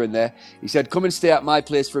from here and there." He said, "Come and stay at my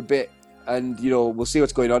place for a bit, and you know, we'll see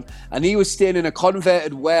what's going on." And he was staying in a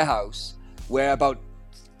converted warehouse where about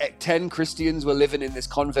 10 Christians were living in this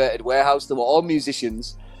converted warehouse. They were all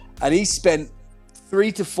musicians, and he spent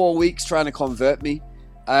 3 to 4 weeks trying to convert me,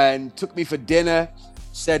 and took me for dinner,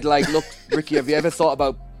 said like, "Look, Ricky, have you ever thought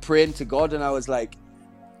about praying to God?" And I was like,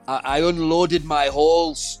 I unloaded my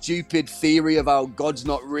whole stupid theory of how God's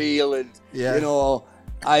not real, and you know,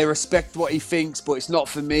 I respect what he thinks, but it's not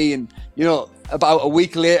for me. And you know, about a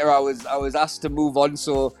week later, I was asked to move on,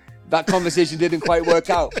 so that conversation didn't quite work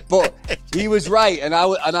out. But he was right, and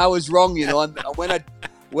I was wrong, you know. And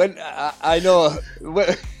when I know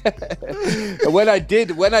when I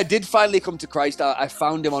did finally come to Christ, I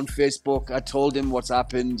found him on Facebook. I told him what's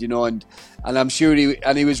happened, and I'm sure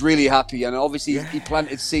he was really happy, and obviously he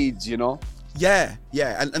planted seeds, Yeah,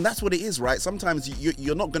 and that's what it is, right? Sometimes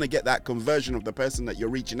you're not going to get that conversion of the person that you're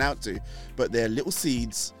reaching out to, but there are little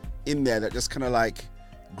seeds in there that just kind of like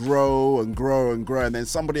grow and grow and grow, and then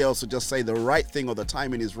somebody else will just say the right thing or the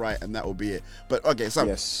timing is right, and that will be it. But okay,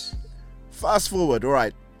 so fast forward, all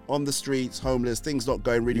right, on the streets, homeless, things not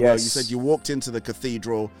going really well. You said you walked into the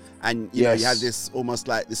cathedral and you know you had this almost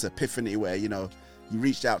like this epiphany where you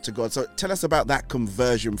reached out to God. So tell us about that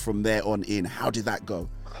conversion from there on in. How did that go?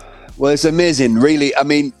 Well, it's amazing, really. I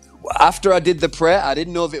mean, after I did the prayer, I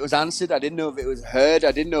didn't know if it was answered. I didn't know if it was heard.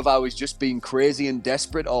 I didn't know if I was just being crazy and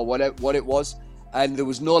desperate or what it was. And there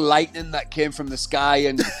was no lightning that came from the sky,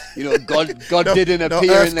 and God didn't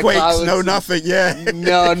appear in the clouds. No nothing,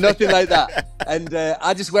 no, nothing like that. And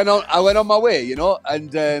I just went on. I went on my way,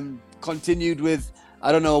 and continued with.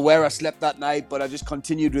 I don't know where I slept that night, but I just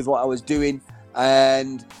continued with what I was doing.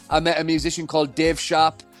 And I met a musician called Dave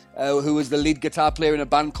Sharp, who was the lead guitar player in a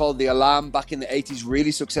band called The Alarm back in the 80s.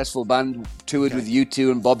 Really successful band, toured with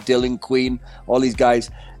U2 and Bob Dylan, Queen, all these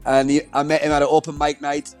guys. And I met him at an open mic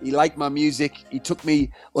night. He liked my music. He took me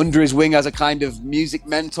under his wing as a kind of music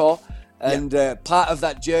mentor. And part of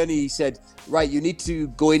that journey, he said, right, you need to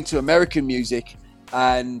go into American music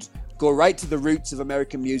and go right to the roots of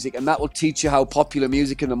American music. And that will teach you how popular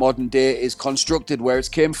music in the modern day is constructed, where it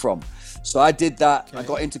came from. So I did that. Okay. I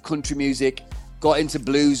got into country music, got into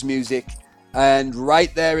blues music. And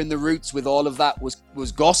right there in the roots with all of that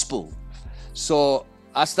was gospel. So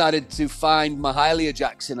I started to find Mahalia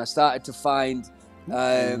Jackson. I started to find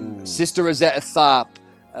Sister Rosetta Tharpe,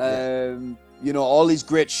 all these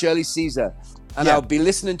great, Shirley Caesar. And I would be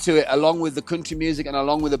listening to it along with the country music and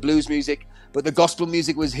along with the blues music. But the gospel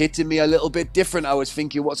music was hitting me a little bit different. I was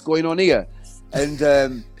thinking, what's going on here? And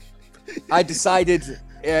I decided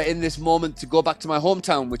in this moment to go back to my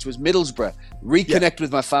hometown, which was Middlesbrough, reconnect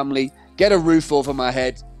with my family, get a roof over my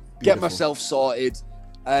head, get myself sorted.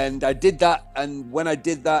 And I did that, and when I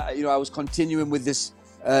did that, I was continuing with this,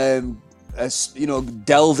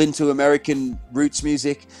 delve into American roots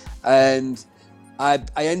music, and I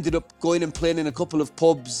ended up going and playing in a couple of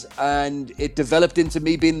pubs, and it developed into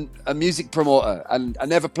me being a music promoter. And I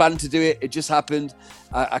never planned to do it; it just happened.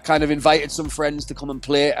 I kind of invited some friends to come and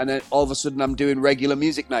play, and then all of a sudden, I'm doing regular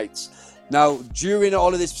music nights. Now, during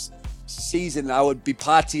all of this season, I would be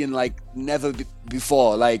partying like never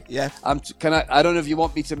before. Like, I don't know if you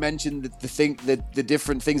want me to mention the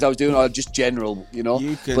different things I was doing, or just general,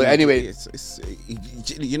 You can, but anyway,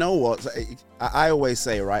 you know what? I always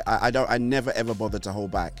say, right? I never ever bother to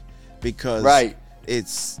hold back, because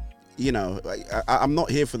it's I'm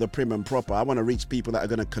not here for the prim and proper. I want to reach people that are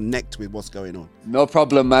going to connect with what's going on. No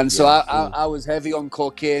problem, man. So I was heavy on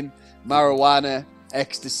cocaine, marijuana,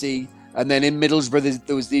 ecstasy. And then in Middlesbrough,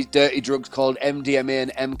 there was these dirty drugs called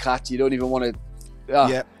MDMA and MCAT. You don't even want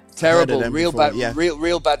to... terrible, real bad,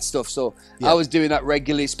 real bad stuff. So I was doing that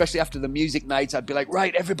regularly, especially after the music nights. I'd be like,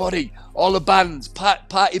 right, everybody, all the bands,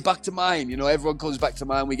 party back to mine. Everyone comes back to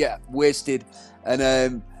mine. We get wasted.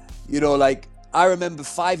 And, I remember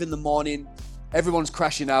 5 a.m, everyone's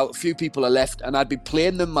crashing out. A few people are left. And I'd be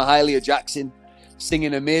playing them Mahalia Jackson,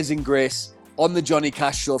 singing Amazing Grace on the Johnny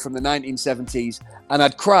Cash show from the 1970s. And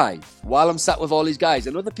I'd cry while I'm sat with all these guys,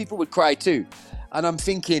 and other people would cry too. And I'm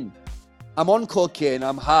thinking, I'm on cocaine,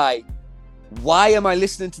 I'm high. Why am I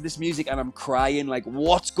listening to this music and I'm crying? Like,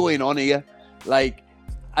 what's going on here? Like,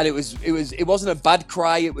 and it wasn't a bad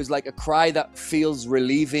cry. It was like a cry that feels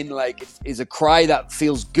relieving. Like, it is a cry that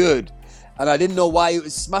feels good. And I didn't know why it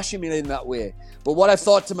was smashing me in that way. But what I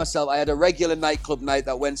thought to myself, I had a regular nightclub night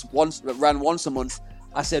that ran once a month.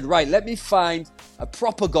 I said, right, let me find a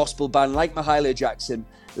proper gospel band like Mahalia Jackson.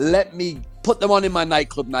 Let me put them on in my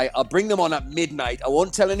nightclub night. I'll bring them on at midnight. I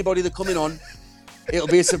won't tell anybody they're coming on. It'll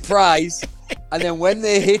be a surprise. And then when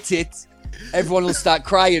they hit it, everyone will start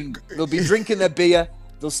crying. They'll be drinking their beer.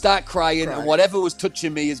 They'll start crying. And whatever was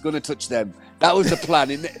touching me is going to touch them. That was the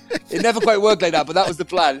plan. It never quite worked like that, but that was the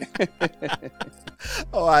plan.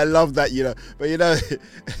 Oh, I love that, But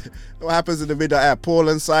what happens in the midnight? Paul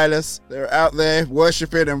and Silas, they're out there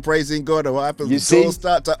worshiping and praising God. And what happens? The doors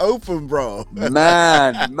start to open, bro.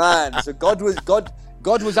 Man. So God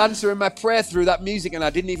was answering my prayer through that music, and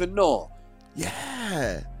I didn't even know.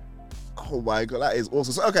 Yeah. Oh my God, that is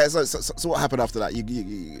awesome. So, okay, so what happened after that?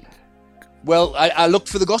 Well, I looked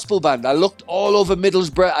for the gospel band. I looked all over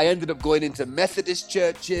Middlesbrough. I ended up going into Methodist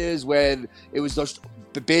churches where it was just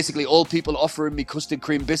basically old people offering me custard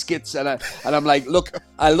cream biscuits, and I'm like, look,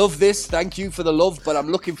 I love this, thank you for the love, but I'm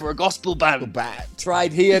looking for a gospel band.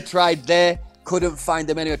 Tried here, tried there, couldn't find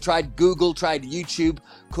them anywhere. Tried Google, tried YouTube,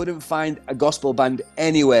 couldn't find a gospel band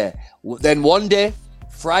anywhere. Then one day,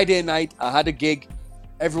 Friday night, I had a gig.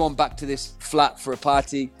 Everyone back to this flat for a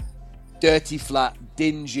party. Dirty flat,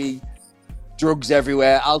 dingy, drugs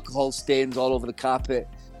everywhere, alcohol stains all over the carpet.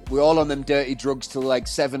 We're all on them dirty drugs till like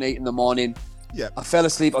 7, 8 in the morning. Yeah. I fell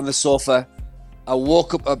asleep on the sofa. I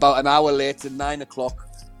woke up about an hour later, 9 o'clock.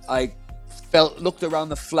 I looked around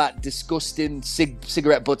the flat, disgusting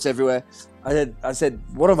cigarette butts everywhere. I said,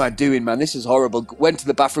 what am I doing, man? This is horrible. Went to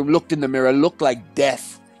the bathroom, looked in the mirror, looked like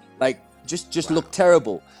death. Like, just looked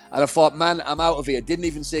terrible. And I thought, man, I'm out of here. Didn't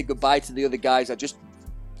even say goodbye to the other guys. I just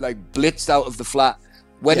like blitzed out of the flat,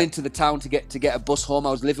 went into the town to get a bus home.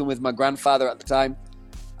 I was living with my grandfather at the time.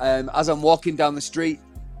 As I'm walking down the street,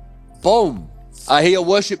 boom, I hear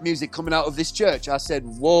worship music coming out of this church. I said,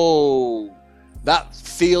 whoa, that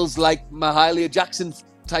feels like Mahalia Jackson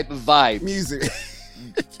type of vibe. Music.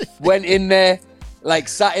 Went in there, like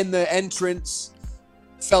sat in the entrance,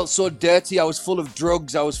 felt so dirty. I was full of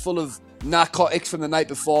drugs. I was full of narcotics from the night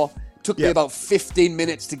before. Took me about 15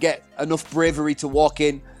 minutes to get enough bravery to walk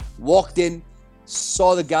in. Walked in,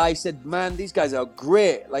 saw the guy, said, man, these guys are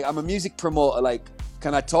great. Like, I'm a music promoter. Like,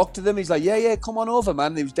 can I talk to them? He's like, yeah, come on over,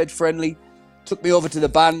 man. He was dead friendly. Took me over to the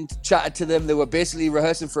band, chatted to them. They were basically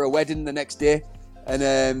rehearsing for a wedding the next day.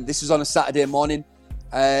 And this was on a Saturday morning.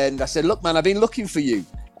 And I said, look, man, I've been looking for you.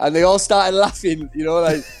 And they all started laughing, you know,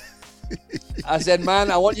 like, I said,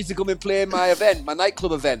 man, I want you to come and play my event, my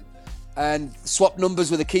nightclub event. And swap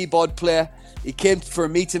numbers with a keyboard player. He came for a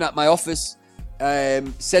meeting at my office.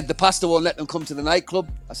 Said the pastor won't let them come to the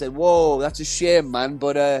nightclub. I said, whoa, that's a shame, man.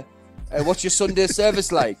 But what's your Sunday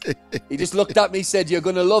service like? He just looked at me, said, you're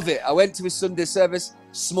going to love it. I went to his Sunday service,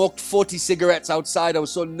 smoked 40 cigarettes outside. I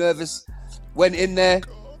was so nervous. Went in there,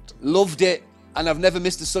 loved it. And I've never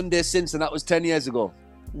missed a Sunday since. And that was 10 years ago.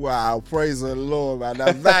 Wow, praise the Lord, man.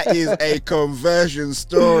 Now that is a conversion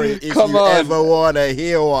story if Come you on. ever want to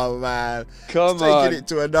hear one, man. Come It's on. taking it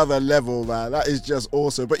to another level, man. That is just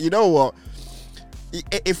awesome. But you know what?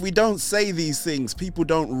 If we don't say these things, people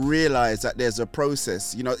don't realize that there's a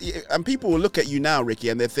process, you know, and people will look at you now, Ricky,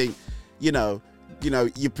 and they think, you know,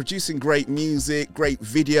 you're producing great music, great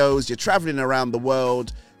videos, you're traveling around the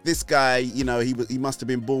world. This guy, you know, he must have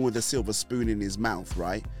been born with a silver spoon in his mouth,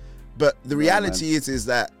 right? But the reality is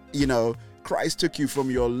that, you know, Christ took you from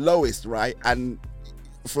your lowest, right? And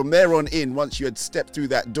from there on in, once you had stepped through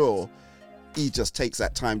that door, he just takes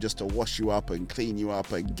that time just to wash you up and clean you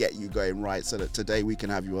up and get you going right so that today we can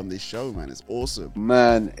have you on this show, man. It's awesome.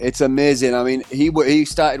 Man, it's amazing. I mean, he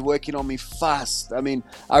started working on me fast. I mean,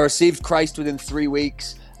 I received Christ within 3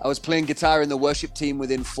 weeks. I was playing guitar in the worship team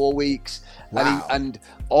within 4 weeks. Wow. And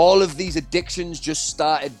all of these addictions just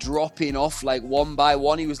started dropping off like one by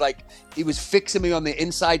one. He was fixing me on the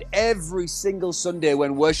inside. Every single Sunday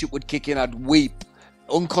when worship would kick in, I'd weep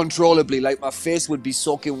uncontrollably, like my face would be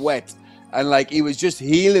soaking wet. And like he was just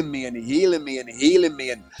healing me and healing me and healing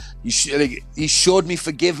me. And he showed me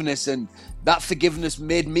forgiveness, and that forgiveness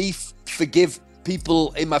made me forgive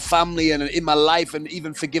people in my family and in my life, and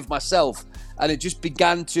even forgive myself. And it just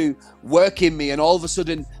began to work in me. And all of a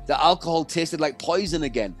sudden, the alcohol tasted like poison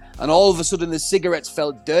again. And all of a sudden, the cigarettes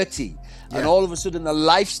felt dirty. Yeah. And all of a sudden, the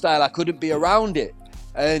lifestyle, I couldn't be around it.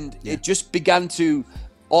 And it just began to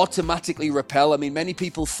automatically repel. I mean, many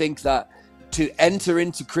people think that to enter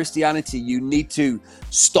into Christianity, you need to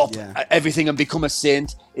stop everything and become a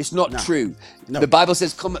saint. It's not true. No. The Bible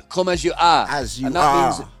says, come as you are. As you and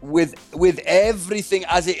that means with everything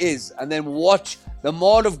as it is. And then watch. The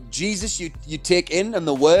more of Jesus you take in and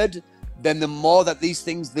the word, then the more that these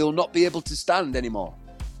things, they'll not be able to stand anymore.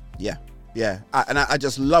 Yeah. I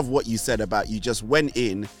just love what you said about you just went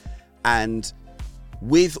in and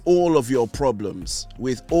with all of your problems,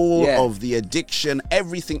 with all of the addiction,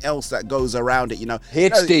 everything else that goes around it, you know.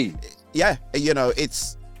 HD. Yeah, you know,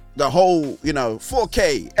 it's the whole, you know,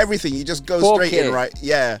 4K, everything. You just go 4K. straight in, right?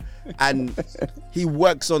 Yeah. And he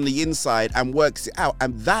works on the inside and works it out.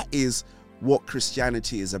 And that is what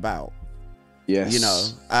Christianity is about. Yes. You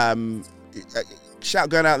know, shout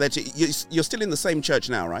going out there to you're still in the same church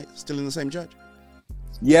now, right? Still in the same church?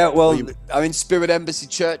 Yeah, well, I'm in Spirit Embassy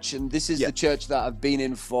Church, and this is the church that I've been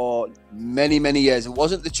in for many, many years. It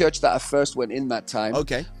wasn't the church that I first went in that time.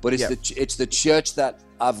 Okay. But it's the church that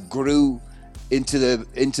I've grew into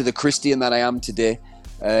the Christian that I am today.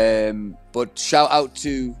 But shout out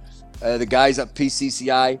to the guys at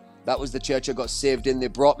PCCI. That was the church I got saved in. They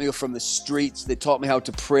brought me up from the streets. They taught me how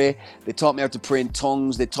to pray. They taught me how to pray in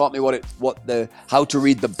tongues. They taught me how to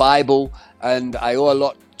read the Bible. And I owe a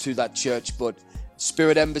lot to that church. But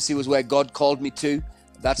Spirit Embassy was where God called me to.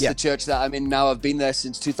 That's the church that I'm in now. I've been there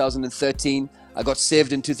since 2013. I got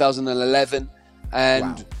saved in 2011.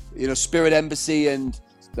 And, you know, Spirit Embassy and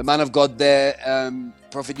the man of God there,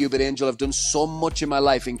 Prophet Hubert Angel, have done so much in my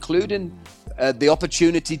life, including the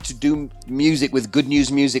opportunity to do music with Good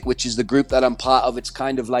News Music, which is the group that I'm part of. It's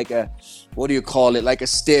kind of like a, what do you call it? Like a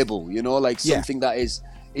stable, you know, like something that is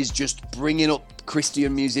just bringing up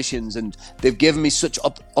Christian musicians. And they've given me such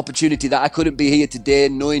opportunity that I couldn't be here today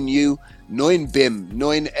knowing you, knowing BIM,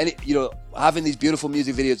 knowing any, you know, having these beautiful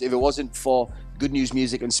music videos. If it wasn't for Good News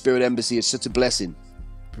Music and Spirit Embassy, it's such a blessing.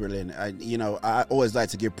 Brilliant. You know, I always like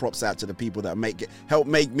to give props out to the people that help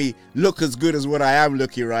make me look as good as what I am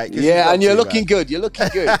looking, right? Yeah, and you're looking good. You're looking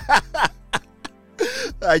good.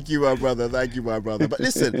 Thank you, my brother. Thank you, my brother. But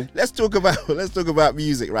listen, let's talk about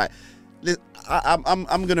music, right?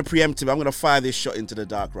 I'm gonna preempt him. I'm gonna fire this shot into the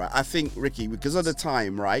dark, right? I think, Ricky, because of the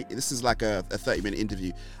time, right? This is like a 30-minute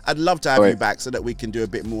interview. I'd love to have you back so that we can do a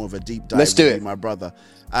bit more of a deep dive. Let's do it, my brother.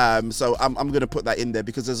 So I'm gonna put that in there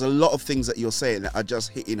because there's a lot of things that you're saying that are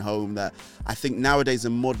just hitting home. That I think nowadays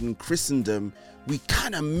in modern Christendom, we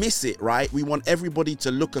kind of miss it, right? We want everybody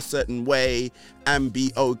to look a certain way and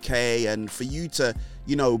be okay, and for you to,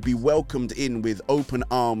 you know, be welcomed in with open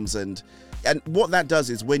arms. And what that does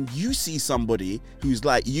is when you see somebody who's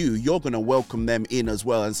like you're going to welcome them in as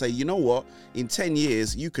well and say, you know what, in 10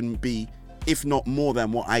 years, you can be, if not more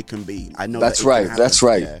than what I can be. I know that's right. That's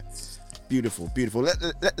right. Yeah. Beautiful, beautiful.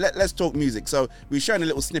 Let's talk music. So we're showing a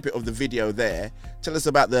little snippet of the video there. Tell us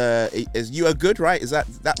about is You Are Good, right? Was that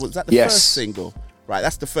the first single? Right,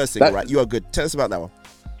 that's the first single, right? You Are Good. Tell us about that one.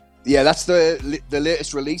 Yeah, that's the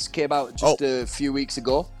latest release. Came out just a few weeks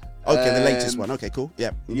ago. Okay, the latest one. Okay, cool.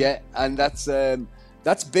 Yeah. Yeah, and that's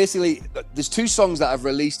basically, there's two songs that I've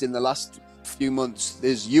released in the last few months.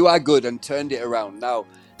 There's You Are Good and Turned It Around. Now,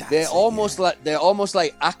 they're almost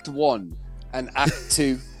like Act 1 and Act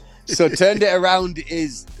 2. So Turned It Around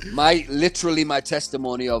is literally my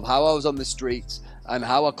testimony of how I was on the streets and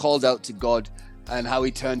how I called out to God and how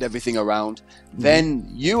he turned everything around. Then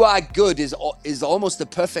You Are Good is almost the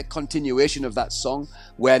perfect continuation of that song,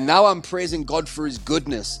 where now I'm praising God for his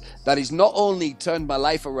goodness, that he's not only turned my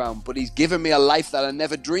life around, but he's given me a life that I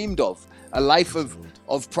never dreamed of, a life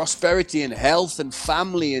of prosperity and health and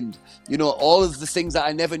family and, you know, all of the things that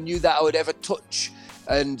I never knew that I would ever touch.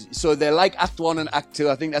 And so they're like Act 1 and Act 2.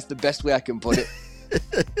 I think that's the best way I can put it.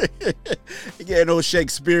 You're getting all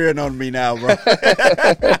Shakespearean on me now, bro.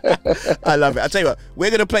 I love it. I'll tell you what, we're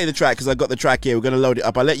going to play the track because I got the track here. We're going to load it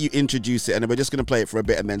up. I'll let you introduce it and then we're just going to play it for a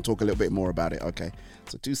bit and then talk a little bit more about it. Okay.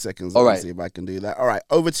 So 2 seconds. Let me see if I can do that. All right.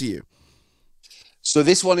 Over to you. So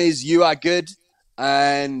this one is You Are Good.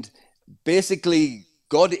 And basically,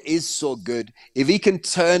 God is so good. If he can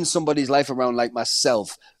turn somebody's life around like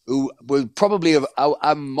myself, who will probably have,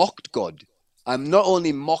 I mocked God. I'm not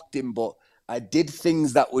only mocked him, but I did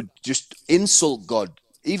things that would just insult God,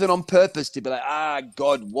 even on purpose, to be like,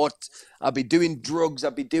 God, what? I'd be doing drugs.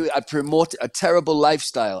 I'd promote a terrible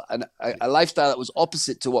lifestyle, and a lifestyle that was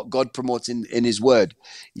opposite to what God promotes in his word.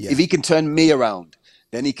 Yeah. If he can turn me around,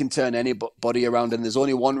 then he can turn anybody around. And there's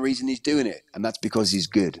only one reason he's doing it, and that's because he's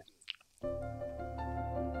good.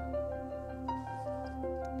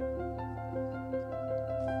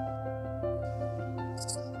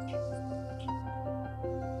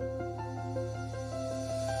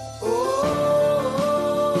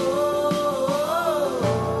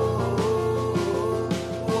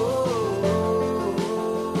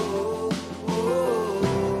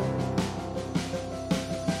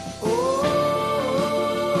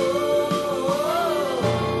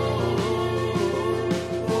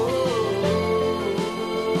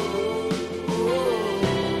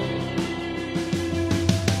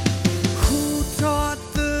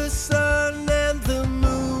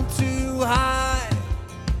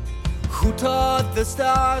 The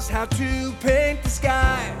stars how to paint the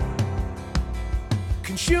sky.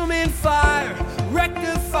 Consuming fire,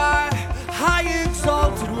 rectify, high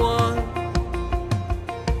exalted one.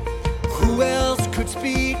 Who else could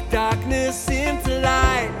speak darkness into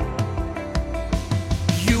light?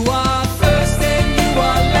 You are first and you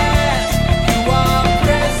are last. You are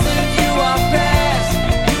present, you are past.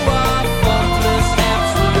 You are faultless,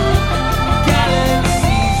 absolute.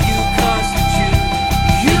 Galaxies you constitute.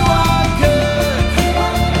 You are good.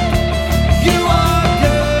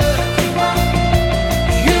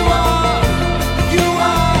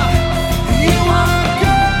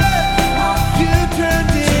 You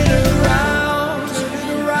turned it around.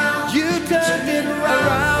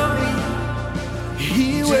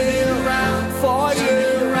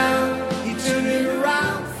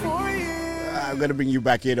 gonna bring you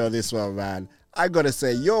back in on this one, man. I gotta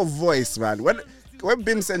say, your voice, man. When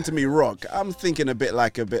Bim sent to me rock, I'm thinking a bit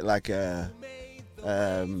like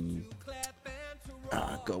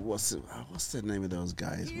God, what's the name of those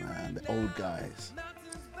guys, man? The old guys.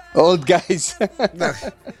 Old guys.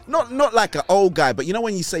 No, not like an old guy, but you know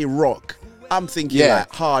when you say rock, I'm thinking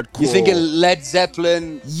like hardcore. You're thinking Led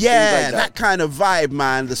Zeppelin? Yeah, like that kind of vibe,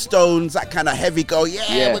 man. The Stones, that kind of heavy go,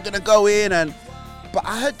 we're going to go in. But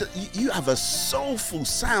I heard that you have a soulful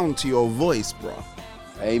sound to your voice, bro.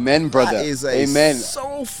 Amen, brother. That is a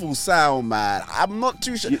soulful sound, man. I'm not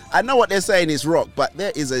too sure. I know what they're saying is rock, but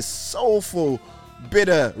there is a soulful bit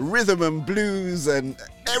of rhythm and blues and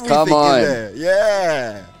everything in there.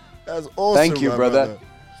 Yeah. That's awesome. Thank you, brother.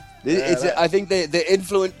 Yeah, I think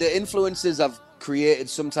the influences have created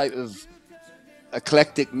some type of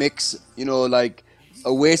eclectic mix, you know, like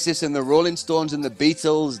Oasis and the Rolling Stones and the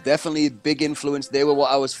Beatles, definitely a big influence. They were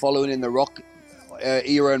what I was following in the rock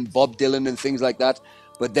era, and Bob Dylan and things like that.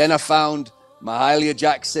 But then I found Mahalia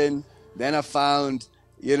Jackson, then I found,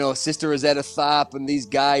 you know, Sister Rosetta Tharpe and these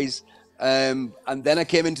guys. And then I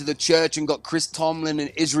came into the church and got Chris Tomlin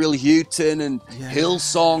and Israel Houghton and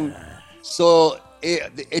Hillsong. So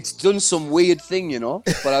it's done some weird thing, you know.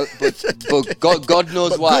 But God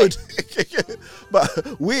knows why.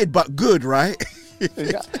 But weird, but good, right?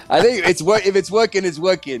 I think if it's working, it's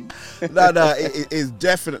working. No, it is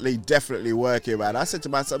definitely working, man. I said to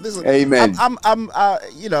myself, "This is Amen." I'm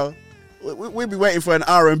you know, we'll be waiting for an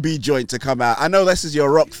R&B joint to come out. I know this is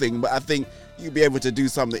your rock thing, but I think you'll be able to do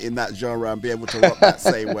something in that genre and be able to rock that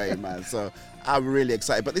same way, man. So I'm really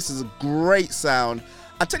excited. But this is a great sound.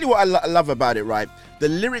 I tell you what I love about it, right? The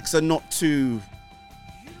lyrics are not too.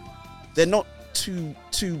 They're not too.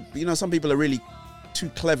 You know, some people are really too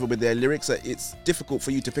clever with their lyrics. It's difficult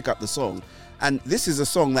for you to pick up the song, and this is a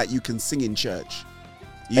song that you can sing in church.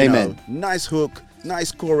 You Amen. know, nice hook, nice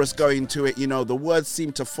chorus going to it. You know, the words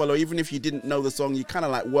seem to follow. Even if you didn't know the song, you kind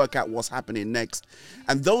of like work out what's happening next.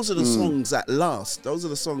 And those are the songs that last. Those are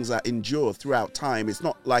the songs that endure throughout time. It's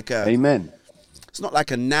not like a Amen. It's not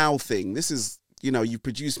like a now thing. This is, you know, you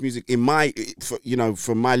produce music from my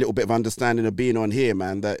little bit of understanding of being on here,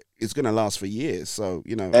 man, that it's going to last for years. So,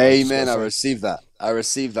 you know. Amen. I receive that. I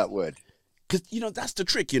receive that word. Because, you know, that's the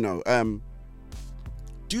trick, you know.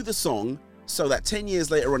 Do the song so that 10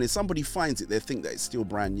 years later on, if somebody finds it, they think that it's still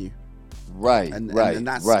brand new. Right, and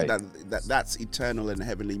that's right. That's eternal and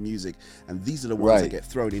heavenly music. And these are the ones that get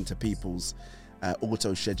thrown into people's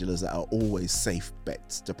auto schedulers that are always safe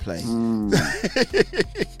bets to play.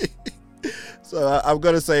 So I've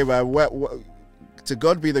got to say, man, to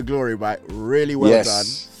God be the glory, right? Really well done.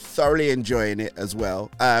 Thoroughly enjoying it as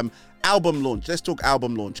well. Album launch. Let's talk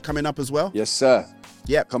album launch. Coming up as well? Yes, sir.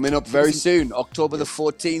 Yep. Coming up very soon. October the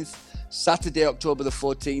 14th. Saturday, October the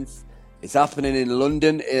 14th. It's happening in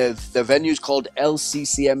London. The venue's called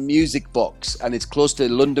LCCM Music Box, and it's close to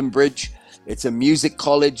London Bridge. It's a music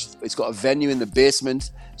college. It's got a venue in the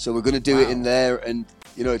basement. So we're going to do it in there. And,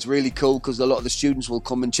 you know, it's really cool because a lot of the students will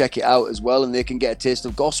come and check it out as well, and they can get a taste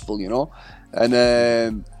of gospel, you know.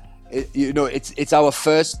 And,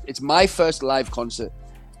 it's my first live concert,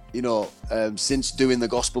 you know, since doing the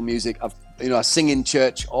gospel music. I sing in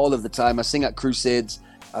church all of the time. I sing at crusades.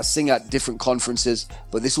 I sing at different conferences,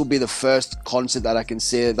 but this will be the first concert that I can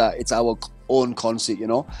say that it's our own concert, you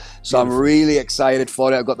know. So I'm really excited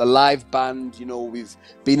for it. I've got the live band, you know, we've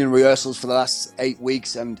been in rehearsals for the last 8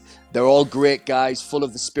 weeks, and they're all great guys, full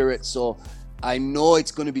of the Spirit. So I know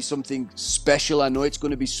it's going to be something special. I know it's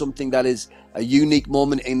going to be something that is a unique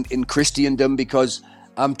moment in Christendom, because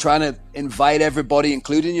I'm trying to invite everybody,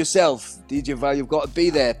 including yourself. DJ Val, you've got to be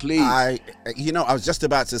there, please. I was just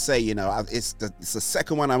about to say, you know, it's the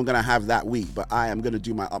second one I'm going to have that week, but I am going to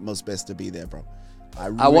do my utmost best to be there, bro.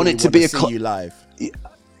 I want it to be see you live.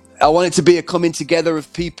 I want it to be a coming together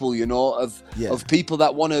of people, you know, of people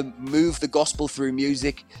that want to move the gospel through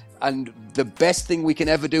music. And the best thing we can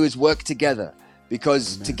ever do is work together,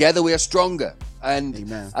 because together we are stronger.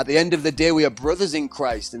 And at the end of the day, we are brothers in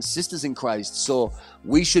Christ and sisters in Christ. So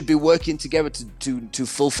we should be working together to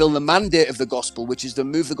fulfill the mandate of the gospel, which is to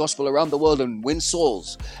move the gospel around the world and win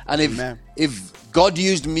souls. And if God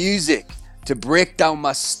used music to break down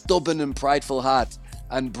my stubborn and prideful heart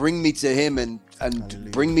and bring me to him and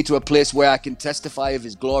bring me to a place where I can testify of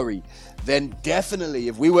his glory, then definitely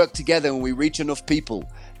if we work together and we reach enough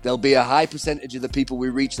people, there'll be a high percentage of the people we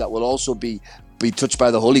reach that will also be touched by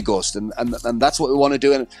the Holy Ghost. And that's what we want to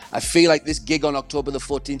do. And I feel like this gig on October the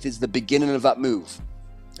 14th is the beginning of that move.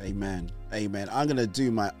 Amen. I'm going to do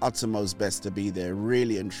my uttermost best to be there,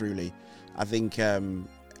 really and truly. I think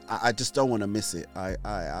I just don't want to miss it.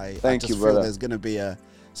 I Thank just you, feel brother. there's going to be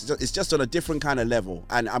It's just on a different kind of level,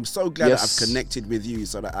 and I'm so glad that I've connected with you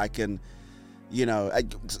so that I can, you know,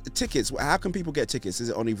 tickets. How can people get tickets? Is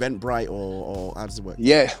it on Eventbrite or how does it work?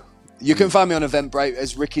 Yeah. You can find me on Eventbrite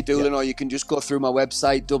as Ricky Doolan, or you can just go through my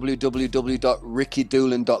website,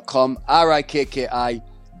 www.rikkidoolan.com,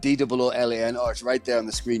 RIKKIDOOLAN. Oh, it's right there on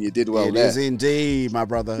the screen. You did well there. It is indeed, my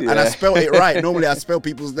brother. Yeah. And I spelled it right. Normally I spell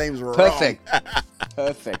people's names wrong. Perfect.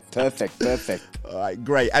 Perfect. All right,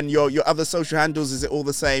 great. And your other social handles, is it all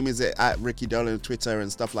the same? Is it at Ricky Doolan on Twitter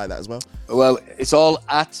and stuff like that as well? Well, it's all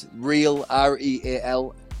at real,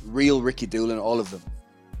 REAL, real Ricky Doolan, all of them.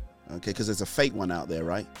 Okay, because there's a fake one out there,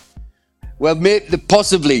 right? Well,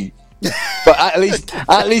 possibly, but at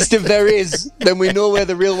least if there is, then we know where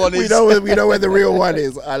the real one is. We know where the real one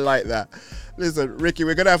is. I like that. Listen, Ricky,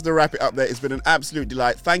 we're gonna have to wrap it up there. It's been an absolute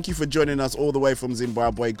delight. Thank you for joining us all the way from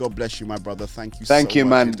Zimbabwe. God bless you, my brother. Thank you. Thank you, much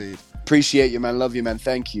man. Indeed. Appreciate you, man. Love you, man.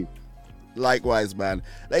 Thank you. Likewise, man.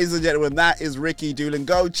 Ladies and gentlemen, that is Ricky Doolan.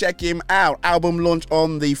 Go check him out. Album launch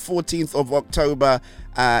on the 14th of October.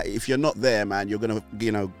 If you're not there, man, you're going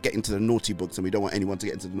to, get into the naughty books, and we don't want anyone to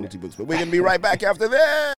get into the naughty books. But we're going to be right back after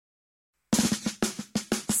this.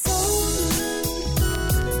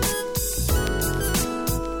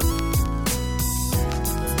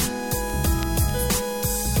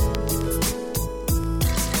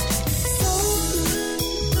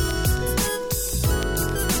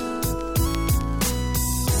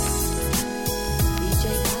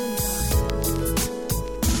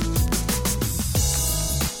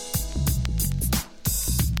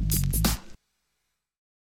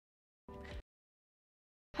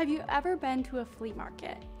 Have you ever been to a flea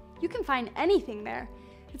market? You can find anything there.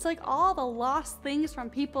 It's like all the lost things from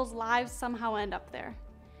people's lives somehow end up there.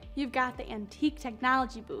 You've got the antique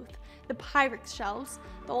technology booth, the Pyrex shelves,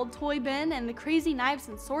 the old toy bin, and the crazy knives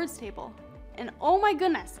and swords table. And oh my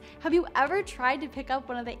goodness, have you ever tried to pick up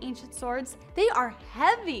one of the ancient swords? They are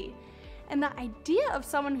heavy! And the idea of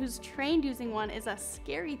someone who's trained using one is a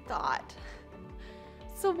scary thought.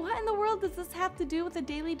 So what in the world does this have to do with a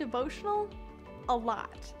daily devotional? A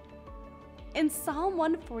lot. In Psalm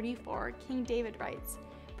 144, King David writes,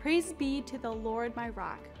 "Praise be to the Lord my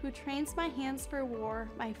rock, who trains my hands for war,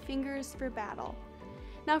 my fingers for battle."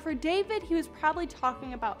 Now for David, he was probably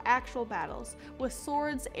talking about actual battles with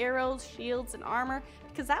swords, arrows, shields, and armor,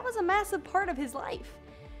 because that was a massive part of his life.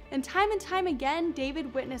 And time again,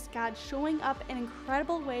 David witnessed God showing up in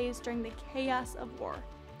incredible ways during the chaos of war.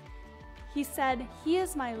 He said, "He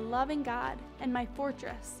is my loving God and my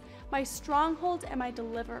fortress, my stronghold and my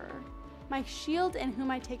deliverer, my shield in whom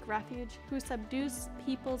I take refuge, who subdues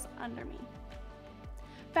peoples under me."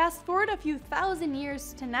 Fast forward a few thousand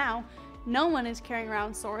years to now, no one is carrying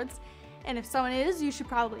around swords, and if someone is, you should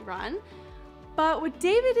probably run. But what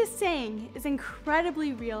David is saying is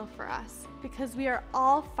incredibly real for us, because we are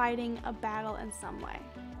all fighting a battle in some way.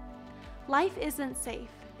 Life isn't safe,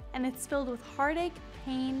 and it's filled with heartache,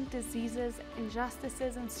 pain, diseases,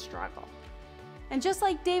 injustices, and struggle. And just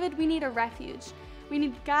like David, we need a refuge. We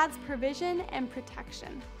need God's provision and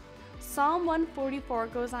protection. Psalm 144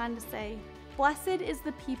 goes on to say, "Blessed is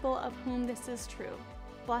the people of whom this is true.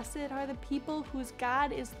 Blessed are the people whose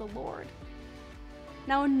God is the Lord."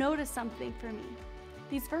 Now notice something for me.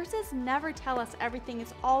 These verses never tell us everything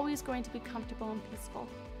is always going to be comfortable and peaceful,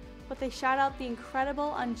 but they shout out the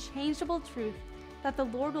incredible, unchangeable truth that the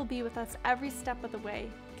Lord will be with us every step of the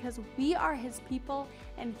way, because we are His people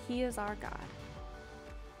and He is our God.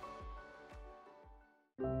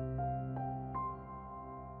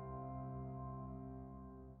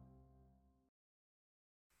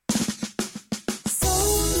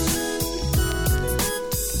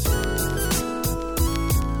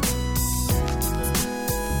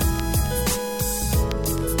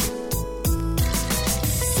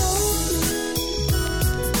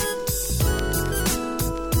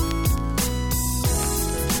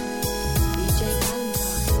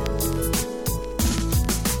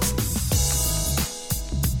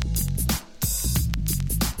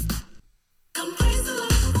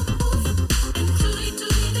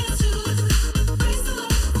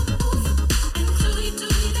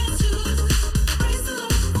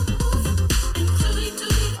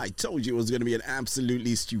 It was going to be an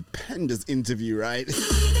absolutely stupendous interview, right?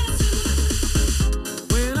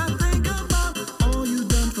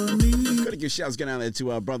 Gotta give shouts going out there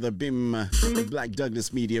to our brother Bim, Black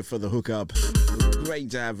Douglas Media, for the hookup.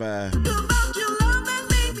 Great to have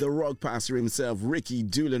the rock pastor himself, Ricky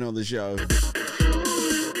Doolan, on the show.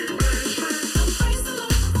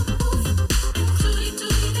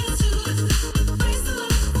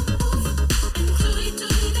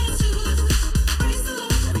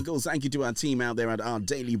 course, thank you to our team out there at our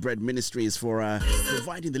Daily Bread Ministries for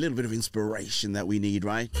providing the little bit of inspiration that we need,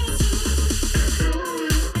 right?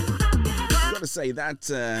 Gotta say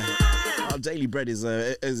that our Daily Bread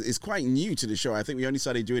is quite new to the show. I think we only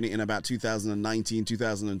started doing it in about 2019,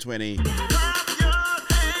 2020.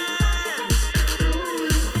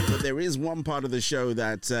 But there is one part of the show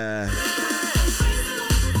that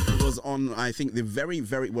was on, I think, the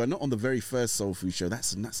well, not on the very first Soul Food show.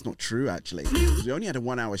 That's not true, actually. We only had a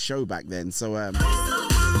 1-hour show back then, so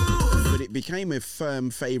but it became a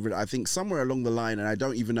firm favorite, I think, somewhere along the line, and I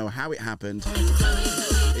don't even know how it happened.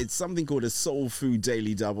 It's something called a Soul Food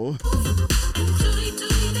Daily Double.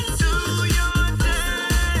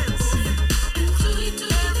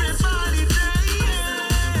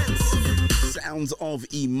 Sounds of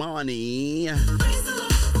Imani.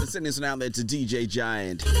 Let's send this one out there to DJ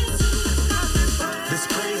Giant. This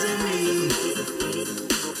praising me.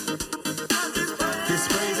 This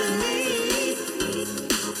praising me.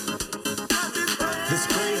 This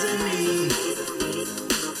praising me.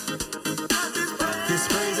 This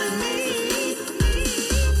praising me.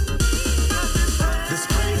 This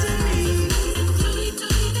praising me.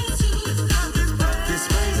 This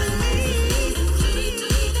praising me.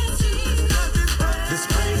 This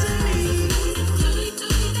praising me.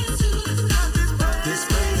 This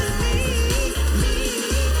praising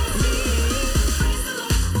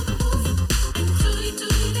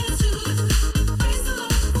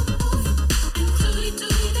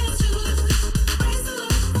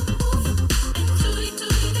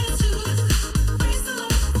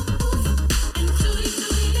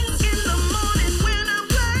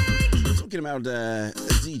Talking about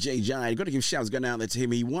DJ Giant, got to give shouts going out there to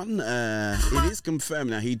him. He won, it is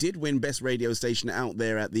confirmed now, he did win Best Radio Station out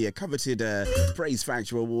there at the coveted Praise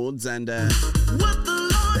Factor Awards, and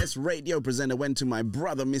Best Radio Presenter went to my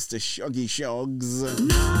brother, Mr. Shoggy Shogs.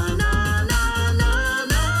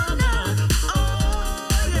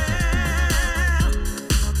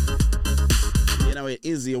 You know, it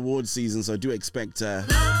is the award season, so do expect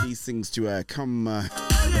these things to come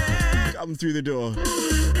through the door.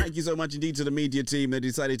 Thank you so much indeed to the media team. They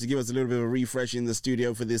decided to give us a little bit of a refresh in the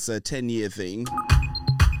studio for this 10-year thing.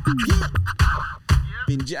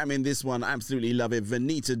 Been jamming this one. Absolutely love it.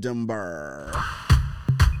 Vanita Dunbar.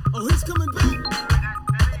 Oh, he's coming back.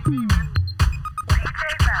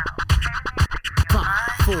 5,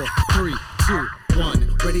 4, 3, 2, 1.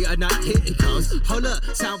 Ready or not, here it comes. Hold up,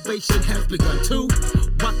 salvation has begun to.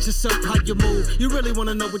 Watch yourself, how you move. You really want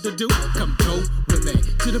to know what to do? Come go with me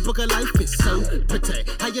to the book of life. It's so pretty.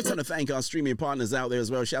 How you want to thank our streaming partners out there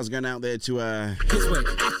as well. Shouts going out there to his way,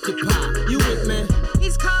 occupy. You with me?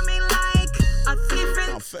 He's coming like a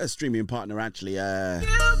thief. Our first streaming partner, actually. You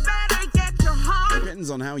better get your heart.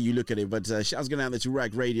 Depends on how you look at it, but shouts going out there to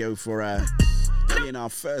Rack Radio for being our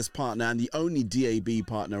first partner and the only DAB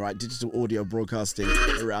partner, right? Digital audio broadcasting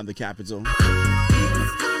around the capital.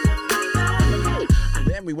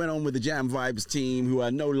 Then we went on with the Jam Vibes team, who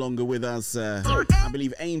are no longer with us. I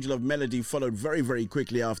believe Angel of Melody followed very, very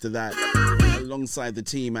quickly after that, alongside the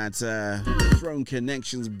team at Throne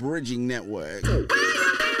Connections Bridging Network.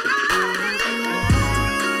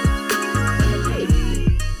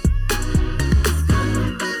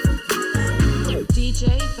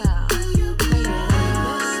 DJ Val.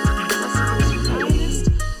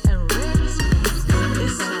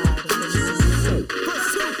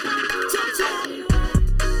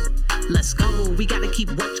 Let's go, we gotta keep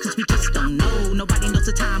watch cause we just don't know. Nobody knows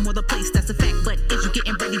the time or the place, that's a fact. But is you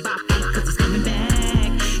getting ready by faith cause it's coming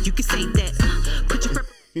back? You can say that, put your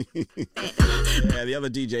yeah, the other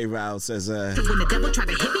DJ Val says when the devil try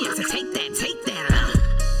to hit me, I said take that.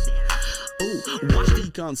 He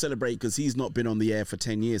can't celebrate because he's not been on the air for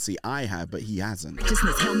 10 years. See, I have, but he hasn't.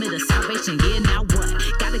 Righteousness, helmet of salvation, yeah, now what?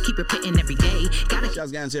 Gotta keep repenting every day.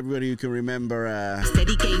 Shouts down to everybody who can remember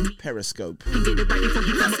Periscope. He did it right before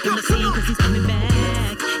he come up on the scene cause he's coming back,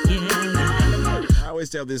 yeah. I always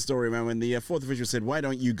tell this story, man, when the fourth official said, why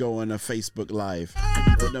don't you go on a Facebook Live?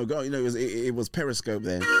 No, go, it was Periscope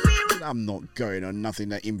then. I'm not going on nothing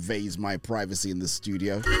that invades my privacy in the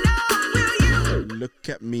studio. Look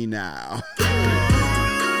at me now.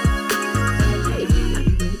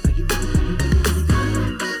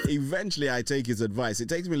 Eventually I take his advice. It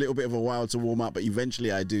takes me a little bit of a while to warm up, but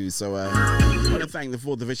eventually I do. So I want to thank the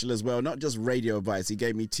fourth official as well. Not just radio advice, he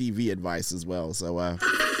gave me TV advice as well. So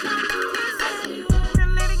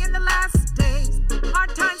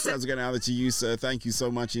shouts going out to you, sir. Thank you so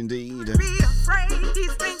much indeed.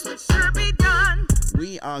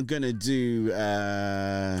 We are gonna do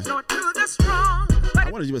I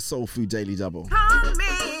want to do a Soul Food Daily Double.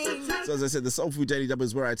 So as I said, the Soul Food Daily Double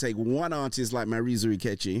is where I take one artist like Marizu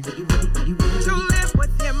Ikechi. To live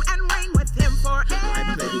with him and reign with him forever.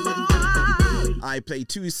 I play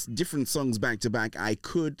two different songs back to back. I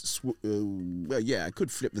could, I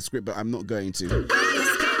could flip the script, but I'm not going to.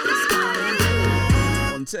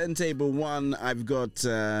 On turntable 1, I've got.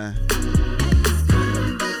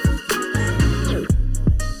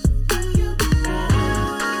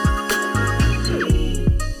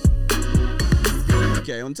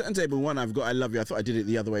 Okay, on turntable 1, I've got I Love You. I thought I did it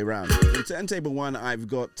the other way around. On turntable 1, I've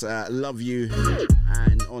got Love You.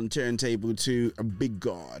 And on turntable 2, A Big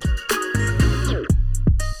God.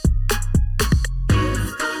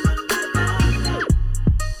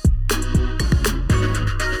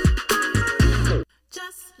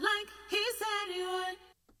 Just like he said he would.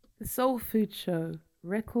 The Soul Food Show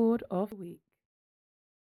Record of the Week.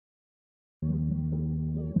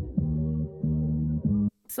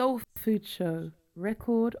 Soul Food Show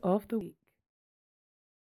Record of the Week.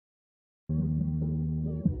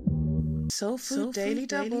 Soul Food Daily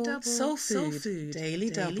Double. Soul Food Daily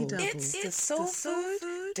Double. It's the Soul Food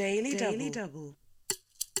Daily Double.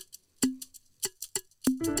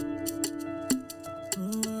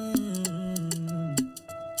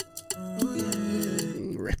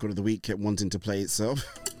 Record of the Week kept wanting to play itself.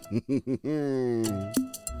 I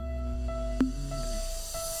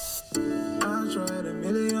tried a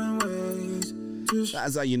million ways to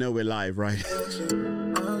That's how you know we're live, right? I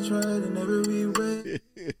tried in every way.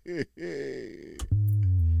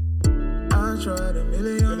 I tried a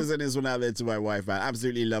million. I'm gonna send this one out there to my wife. I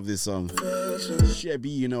absolutely love this song. Chebby,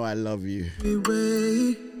 you know I love you.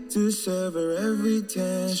 Way to sever every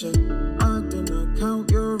tension. I did not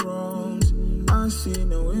count your wrongs. I see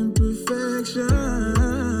no imperfections.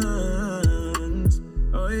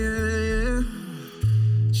 Oh yeah.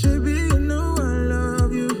 Chebby, you know I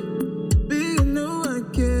love you. Be, you know I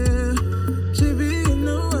care. Chebby, you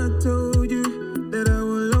know I told you that I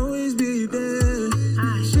will always be there.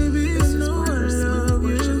 Chebby, you know I love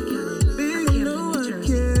you. Be, you know I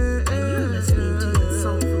care. And you're listening to the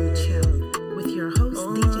Soul Food Show with your host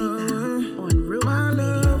DJ Val on Real Rock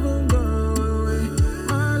Radio.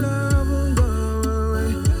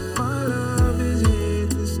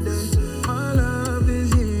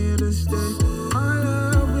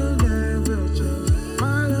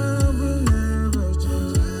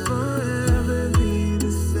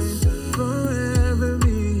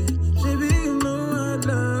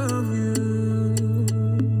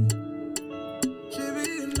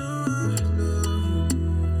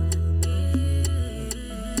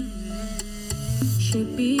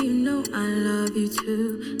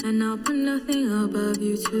 And I'll put nothing above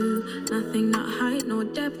you too. Nothing, not height, no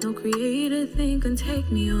depth, no creative thing can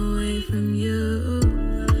take me away from you.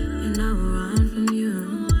 And I will run from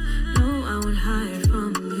you. No, I won't hide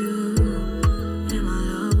from you. And my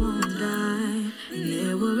love won't die. And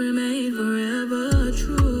it will remain forever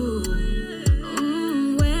true.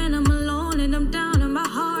 When I'm alone and I'm down and my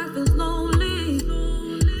heart feels lonely,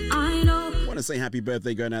 I know. I want to say happy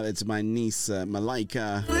birthday going out there to my niece,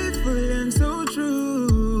 Malaika. Faithful and so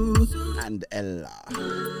true. And Ella.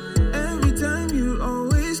 Every time you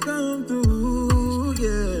always come through,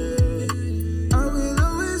 yeah. I will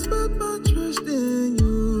always put my trust in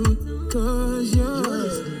you. Cause you're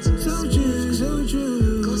so true, so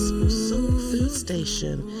true. Gospel Soul Food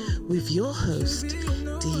Station with your host,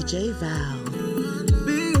 DJ Val.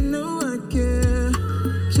 Be, you know I care.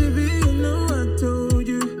 Chebby, you know I told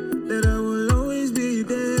you that I will always be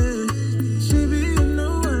there. Chebby, you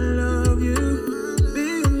know I love you. Be,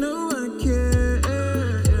 you know I care.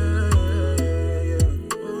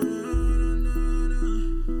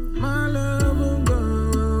 My love won't go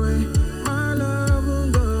away. My love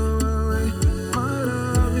won't go away. My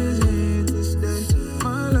love is here to stay.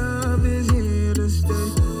 My love is here to stay.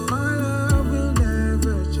 My love will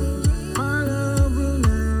never change. My love will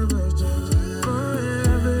never change.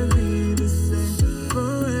 Forever be the same.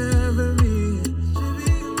 Forever be. Chebby,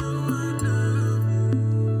 you know I love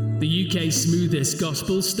you. The UK's smoothest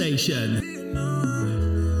gospel station.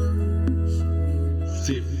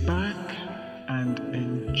 Sit back and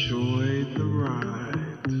enjoy the ride.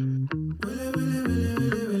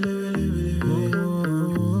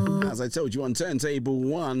 As I told you, on turntable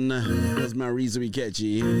 1 was Marizu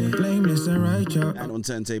Ikechi. Claim this a right job. And on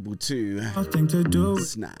turntable 2, Nothing to do.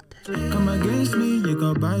 Snap. Come against me, you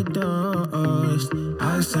go bite dust.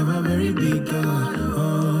 I serve a very big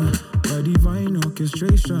God. By divine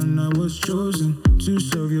orchestration, I was chosen to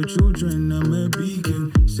serve your children. I'm a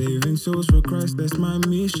beacon, saving souls for Christ. That's my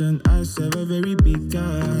mission. I serve a very big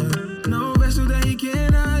God. No vessel that He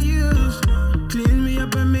cannot use. Cleaned me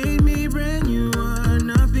up and made me brand new.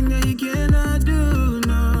 Nothing that He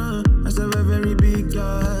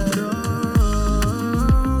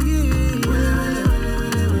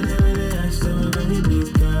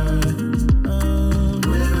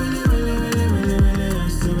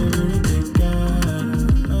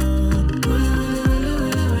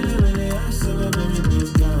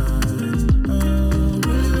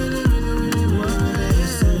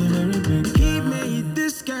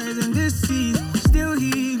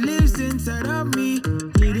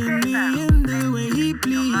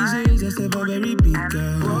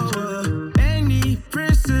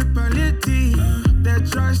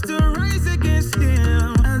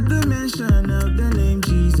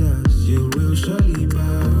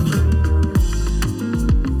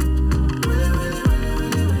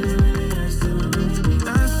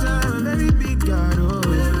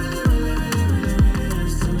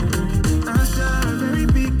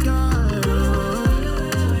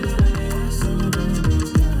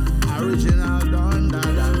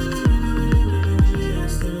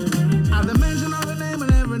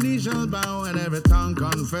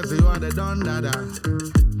you are the Don Dada.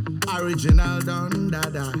 Original Don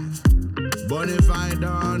Dada. Bonafide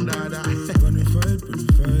Don Dada. Bonafide,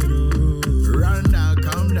 oh. Run down,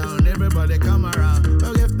 come down, everybody come around.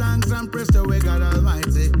 Oh, give thanks and praise to we God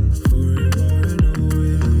Almighty. Forever and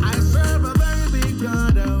always. I serve a very big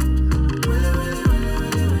God, oh.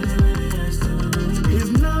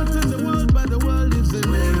 He's not in the world, but the world is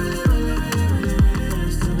in me.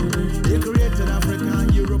 He created Africa,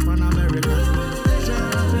 Europe, and America. Asia,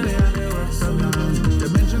 Australia, and the rest of the land. The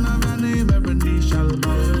mention of your name, every knee shall bow.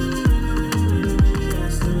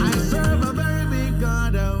 I serve a very big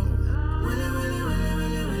God, oh.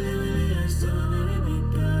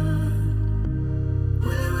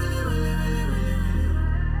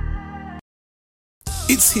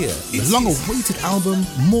 It's here, the long-awaited album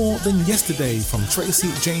More Than Yesterday from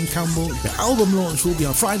Tracy Jane Campbell. The album launch will be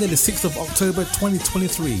on Friday the 6th of October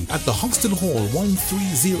 2023 at the Hoxton Hall,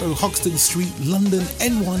 130 Hoxton Street, London,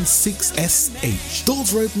 N16SH.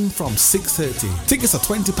 Doors are open from 6:30. Tickets are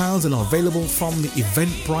 £20 and are available from the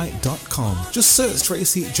eventbrite.com. Just search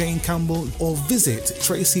Tracy Jane Campbell or visit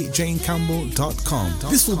tracyjanecampbell.com.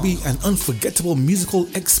 This will be an unforgettable musical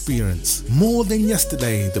experience. More Than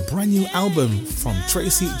Yesterday, the brand new album from Tracy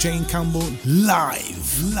Jane Campbell,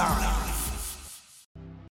 live.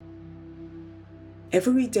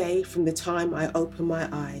 Every day from the time I open my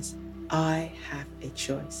eyes, I have a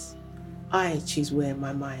choice. I choose where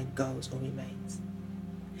my mind goes or remains.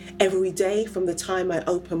 Every day from the time I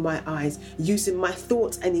open my eyes, using my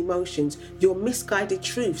thoughts and emotions, your misguided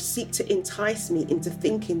truths seek to entice me into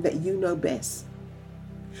thinking that you know best.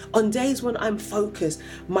 On days when I'm focused,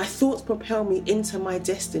 my thoughts propel me into my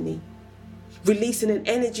destiny, releasing an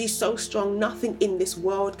energy so strong nothing in this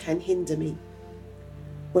world can hinder me.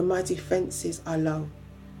 When my defenses are low,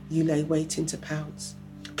 you lay waiting to pounce,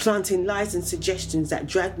 planting lies and suggestions that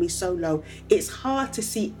drag me so low, it's hard to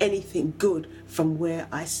see anything good from where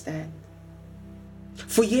I stand.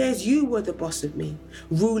 For years you were the boss of me,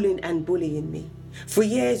 ruling and bullying me. For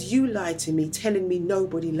years you lied to me, telling me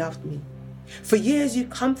nobody loved me. For years you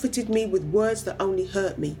comforted me with words that only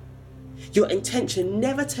hurt me. Your intention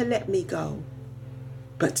never to let me go,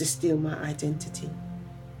 but to steal my identity.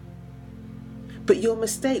 But your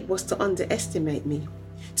mistake was to underestimate me,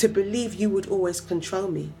 to believe you would always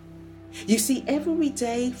control me. You see, every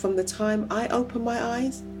day from the time I open my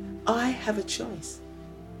eyes, I have a choice.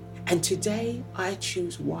 And today I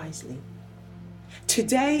choose wisely.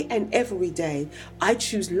 Today and every day, I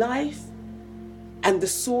choose life and the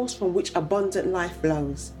source from which abundant life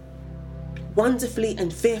flows. Wonderfully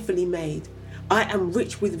and fearfully made, I am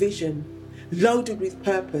rich with vision, loaded with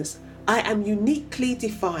purpose. I am uniquely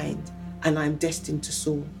defined, and I am destined to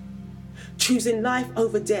soar. Choosing life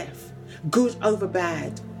over death, good over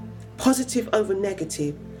bad, positive over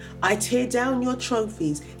negative, I tear down your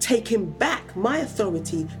trophies, taking back my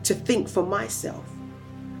authority to think for myself,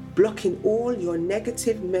 blocking all your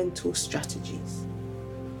negative mental strategies.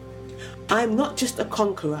 I am not just a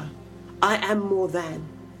conqueror, I am more than.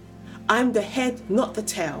 I'm the head, not the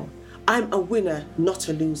tail. I'm a winner, not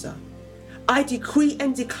a loser. I decree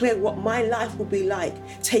and declare what my life will be like,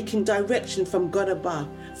 taking direction from God above,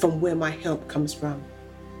 from where my help comes from.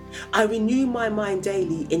 I renew my mind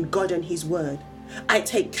daily in God and His word. I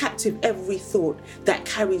take captive every thought that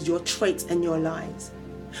carries your traits and your lies.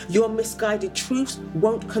 Your misguided truths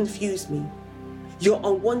won't confuse me. Your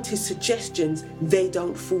unwanted suggestions, they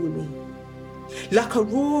don't fool me. Like a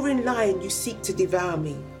roaring lion, you seek to devour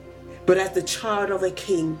me. But as the child of a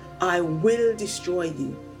king, I will destroy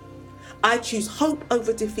you. I choose hope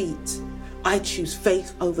over defeat. I choose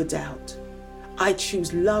faith over doubt. I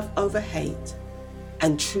choose love over hate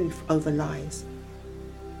and truth over lies.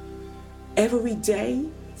 Every day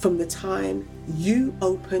from the time you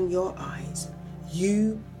open your eyes,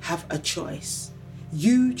 you have a choice.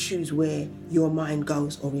 You choose where your mind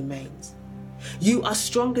goes or remains. You are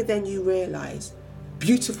stronger than you realize,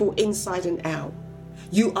 beautiful inside and out.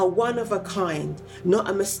 You are one of a kind, not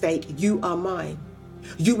a mistake, you are mine.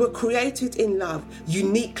 You were created in love,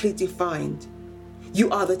 uniquely defined. You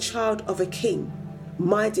are the child of a king.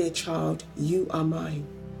 My dear child, you are mine.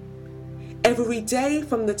 Every day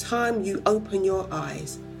from the time you open your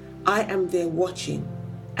eyes, I am there watching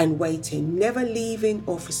and waiting, never leaving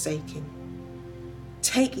or forsaking.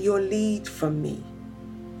 Take your lead from me.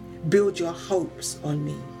 Build your hopes on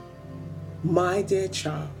me. My dear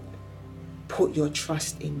child, put your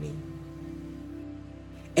trust in me.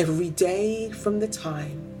 Every day from the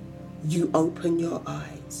time you open your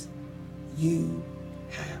eyes, you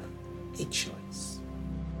have a choice.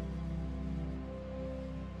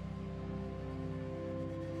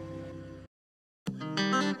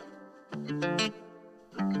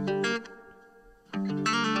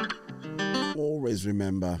 always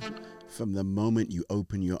remember, from the moment you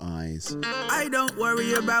open your eyes, I don't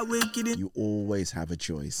worry about wicked. you always have a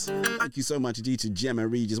choice. Thank you so much indeed to Gemma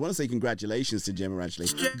Regis. I want to say congratulations to Gemma, actually.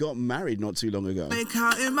 Got married not too long ago.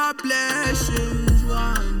 Counting my blessings,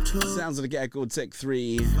 1, 2. Sounds of the guy called Tech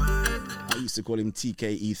 3. I used to call him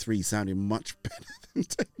TKE3, sounding much better than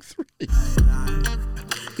Tech 3.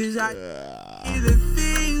 Cause I see the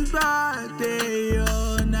things by day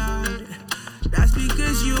or night. That's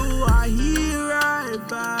because you are here right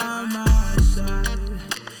by my side.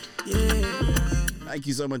 Yeah. Thank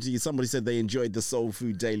you so much. Somebody said they enjoyed the Soul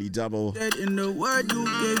Food Daily Double. In the word you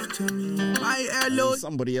gave to me, my hello.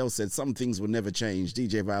 Somebody else said some things will never change.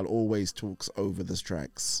 DJ Val always talks over the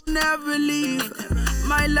tracks. Never leave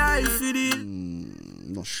my life it is.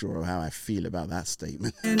 Not sure how I feel about that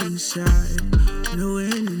statement. Inside, no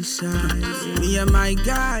inside. Me and my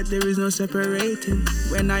God, there is no separating.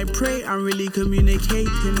 When I pray, I'm really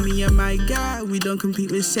communicating. Me and my God, we don't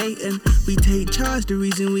compete with Satan. We take charge, the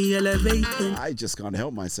reason we elevate him. I just can't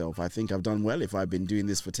help myself. I think I've done well if I've been doing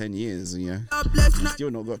this for 10 years. You know,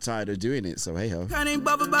 still not got tired of doing it. So hey ho. Can't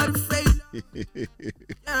bother about the faith. Yeah.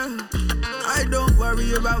 I don't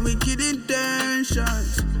worry about wicked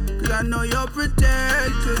intentions. Cause I know you're protected.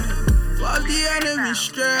 While the enemy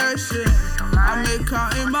stressing, I may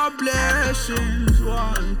count in my blessings.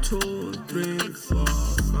 1, 2, 3, 4,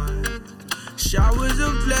 5. Showers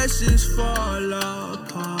of blessings fall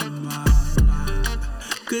upon my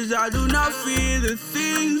life. Cause I do not fear the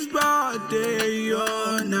things by day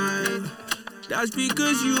or night. That's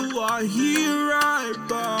because you are here right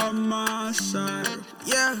by my side.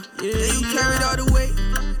 Yeah, you carried all the weight.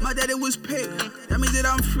 My daddy was paid. That means that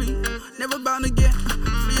I'm free. Never bound again.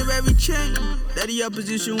 Free of every chain that the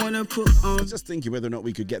opposition wanna put on. I was just thinking whether or not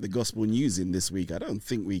we could get the gospel news in this week. I don't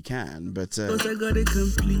think we can, but Cause I got it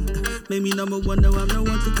complete. Made me number one, now I'm no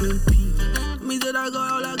one to compete. That means that I got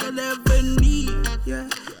all I could ever need. Yeah.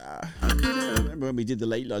 Remember when we did the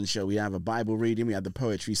late lunch show, we have a Bible reading, we had the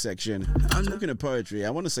poetry section. Talking of poetry,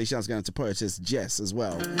 I want to say shouts going out to poetess Jess as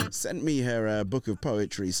well. Sent me her book of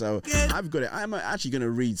poetry, so I've got it. I'm actually going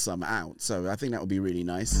to read some out, so I think that would be really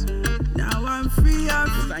nice. Now I'm free.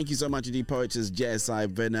 Thank you so much indeed, poetess Jess.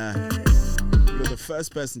 I've been you're the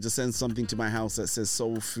first person to send something to my house that says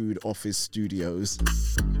Soul Food Office Studios.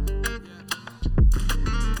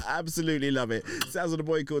 Absolutely love it. Sounds of the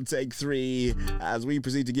boy called Take 3 as we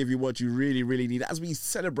proceed to give you what you really, really need as we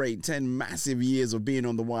celebrate 10 massive years of being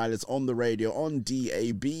on the wireless, on the radio, on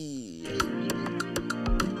DAB.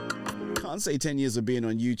 Can't say 10 years of being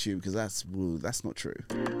on YouTube because that's not true.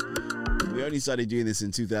 We only started doing this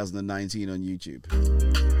in 2019 on YouTube.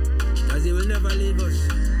 Cause he will never leave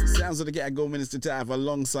us. Sounds of the Get Gold Minister Tav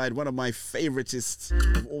alongside one of my favoriteest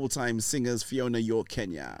of all time singers, Fiona York,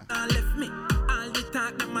 Kenya. Left me.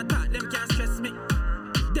 Talk them, I talk them can't stress me.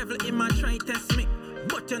 Devil in my try test me,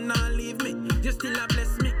 but you not leave me. You still a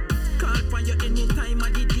bless me. Call for you any time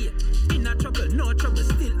of the day. In a trouble, no trouble,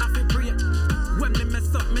 still have to pray. When me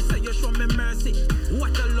mess up, me say you show me mercy.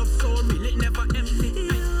 What a love so real, it never empty.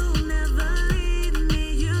 You'll never leave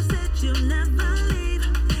me. You said you'll never leave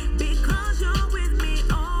because you're with me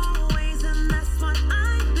always, and that's what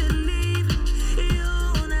I believe.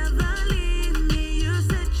 You'll never leave me. You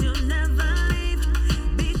said you'll never.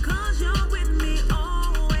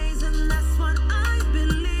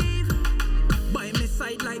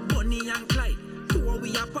 Like Bonnie and Clyde, two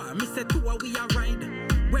we are par, me say two we are ride.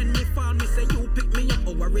 When me fall, me say you pick me up.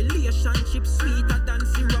 Our relationship sweeter than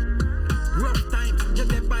syrup. Rough times, you're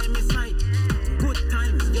there by my side. Good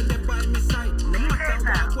times, you're there by my side. No matter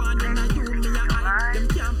what go on, and you me a hide. Them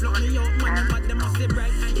can't block me out, man, but them must say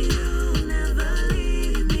bright. You'll never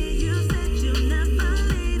leave me. You said you'll never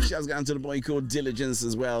leave. Shouts going to the boy called Diligence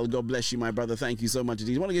as well. God bless you, my brother. Thank you so much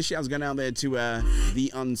indeed. I want to get shouts going out there to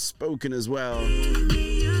the Unspoken as well.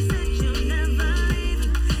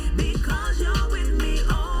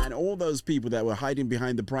 And all those people that were hiding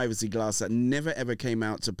behind the privacy glass that never ever came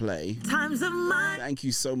out to play. Times of mine. Thank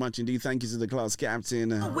you so much indeed. Thank you to the class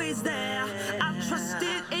captain. Always there. I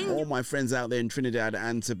trusted in all my friends out there in Trinidad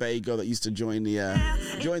and Tobago that used to join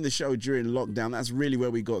the show during lockdown. That's really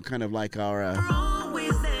where we got kind of like our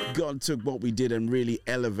God took what we did and really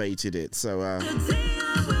elevated it. So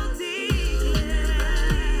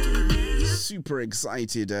super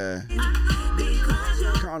excited.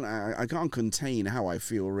 I can't contain how I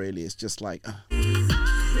feel really. It's just like I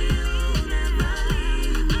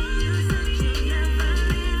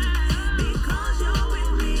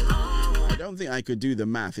don't think I I could do the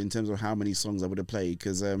math in terms of how many songs I would have played,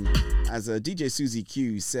 because as DJ Susie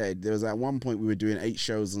Q said, there was at one point we were doing 8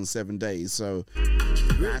 shows on 7 days, so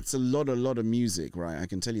that's a lot of music, right? I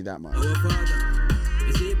can tell you that much.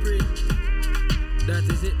 That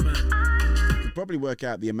is it, man. Could probably work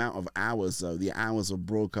out the amount of hours, though, the hours of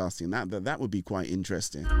broadcasting. That would be quite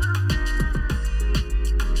interesting.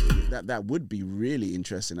 That would be really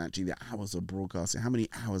interesting, actually, the hours of broadcasting. How many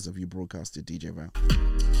hours have you broadcasted, DJ Val?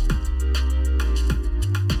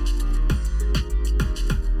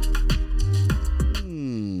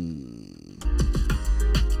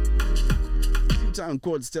 Two-Time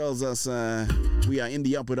Chords tells us we are in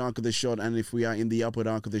the upward arc of the shot, and if we are in the upward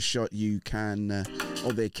arc of the shot, you can,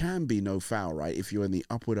 there can be no foul, right? If you're in the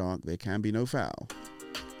upward arc, there can be no foul.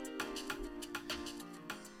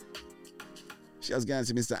 Shouts going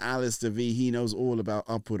to Mr. Alistair V. He knows all about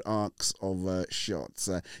upward arcs of shots.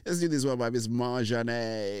 Let's do this one by Miss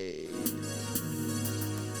Marjane.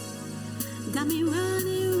 Got me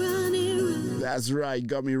running. That's right.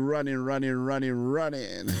 Got me running. Got me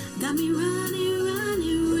running.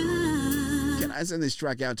 Can I send this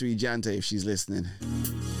track out to Ejante if she's listening?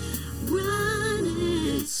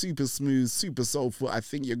 It's super smooth, super soulful. I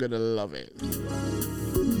think you're going to love it.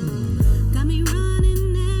 Got me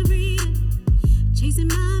running every day, chasing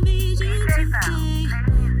my vision today.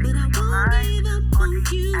 But I won't give up on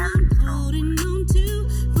you. I'm holding on to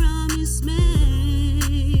promise made.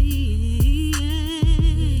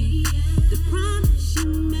 The promise you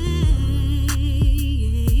made.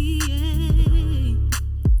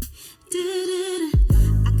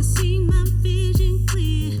 I can see my vision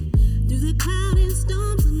clear through the cloud and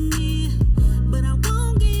storms are near. But I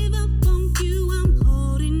won't give up on you. I'm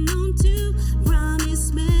holding on to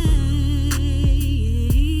promise made.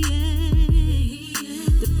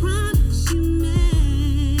 The promise you made.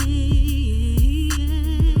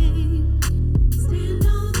 Stand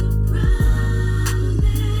on the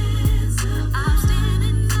promise. I'm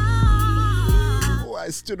standing on. Oh, I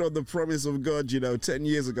stood on the promise of God, 10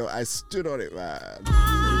 years ago. I stood on it, man.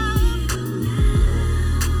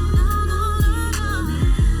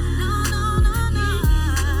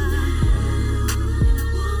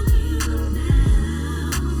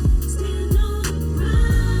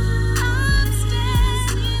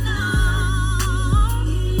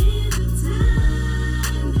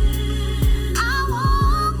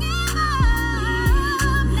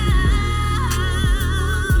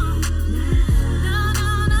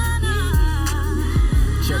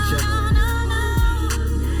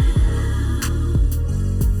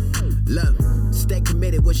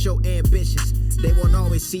 What's your ambitions? They won't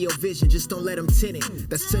always see your vision, just don't let them tint it.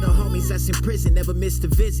 That's to the homies that's in prison, never missed a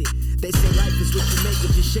visit. They say life is what you make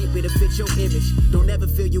it, just shape it to fit your image. Don't ever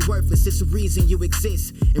feel you worthless, it's a reason you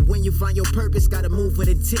exist. And when you find your purpose, gotta move with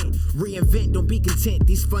intent. Reinvent, don't be content,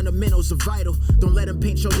 these fundamentals are vital. Don't let them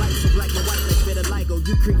paint your life so black and white like vitiligo.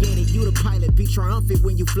 You created, you the pilot, be triumphant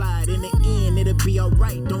when you fly it. In the end, it'll be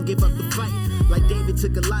alright, don't give up the fight. Like David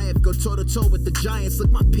took Goliath, go toe to toe with the giants. Look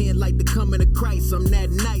my pen like the coming of Christ, I'm that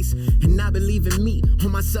nice. And I believe in me,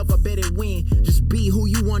 on myself I bet it win. Just be who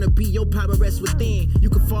you wanna be, your power rests within. You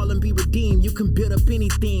can fall and be redeemed, you can build up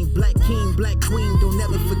anything. Black king, black queen, don't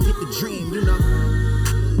ever forget the dream, you know.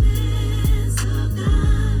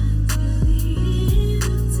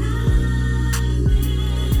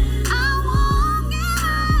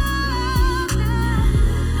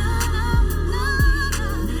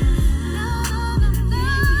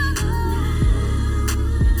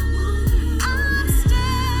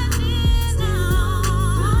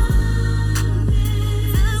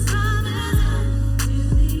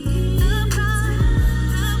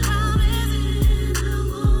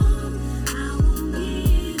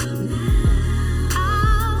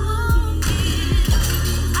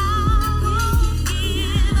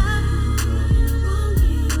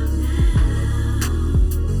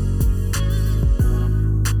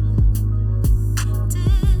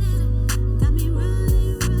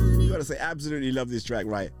 Absolutely love this track,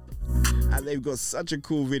 right? And they've got such a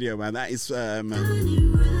cool video, man. That is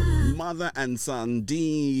mother and son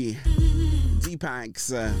Dempax,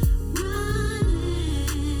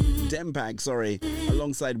 sorry,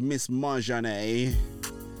 alongside Miss Marjane.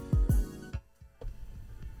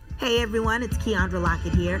 Hey everyone, it's Keandra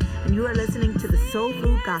Lockett here, and you are listening to the Soul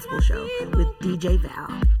Food Gospel Show with DJ Val.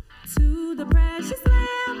 To the precious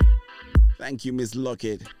lamb. Thank you, Miss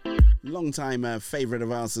Lockett. Long-time favorite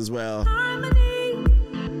of ours as well.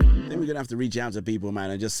 Then we're gonna have to reach out to people, man,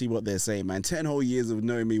 and just see what they're saying, man. 10 whole years of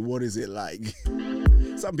knowing me, what is it like?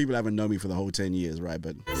 Some people haven't known me for the whole 10 years, right?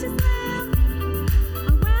 But so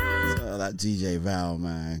that DJ Val,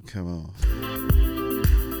 man, come on.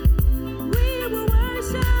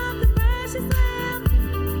 worship the precious Lamb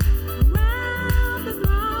around the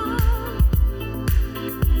throne.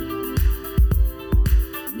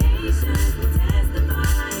 Nations will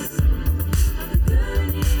testify of the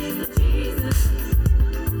goodness of Jesus.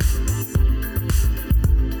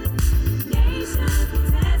 Nations will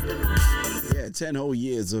testify. Yeah, 10 whole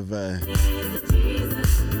years of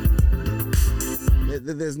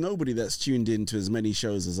there's nobody that's tuned in to as many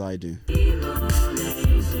shows as I do.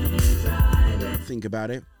 Think about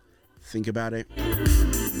it. Think about it.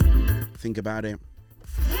 Think about it.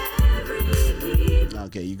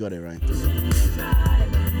 Okay, you got it right.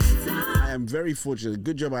 I am very fortunate.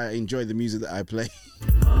 Good job I enjoy the music that I play.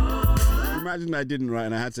 Imagine I didn't, right,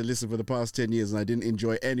 and I had to listen for the past 10 years and I didn't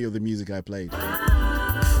enjoy any of the music I played.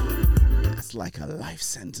 That's like a life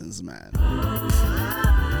sentence, man.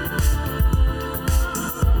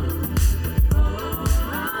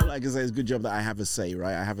 All I can say is good job that I have a say,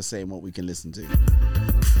 right? I have a say in what we can listen to.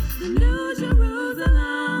 New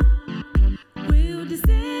Jerusalem will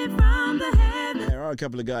descend from the heavens. There are a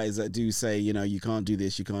couple of guys that do say, you know, you can't do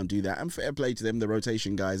this, you can't do that. And fair play to them, the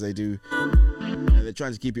rotation guys, they do. They're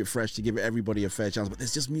trying to keep it fresh, to give everybody a fair chance. But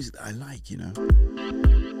there's just music that I like, you know.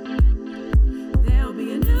 There'll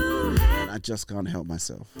be a new heaven. I just can't help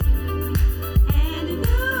myself. And a new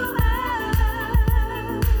earth.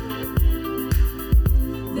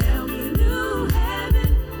 There'll be a new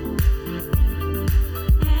heaven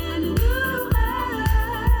and a new earth.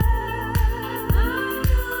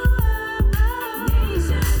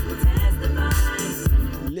 Nations will testify.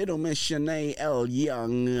 Little Miss Shanae L.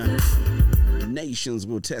 Young. Nations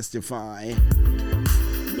will testify.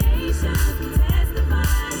 Nations will testify.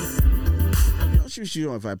 I'm not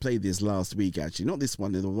sure if I played this last week, actually. Not this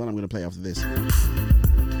one, the one I'm going to play after this. I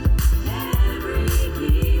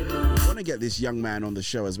want to get this young man on the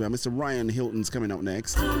show as well. Mr. Ryan Hilton's coming up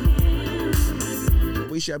next.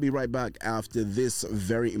 We shall be right back after this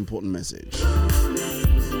very important message.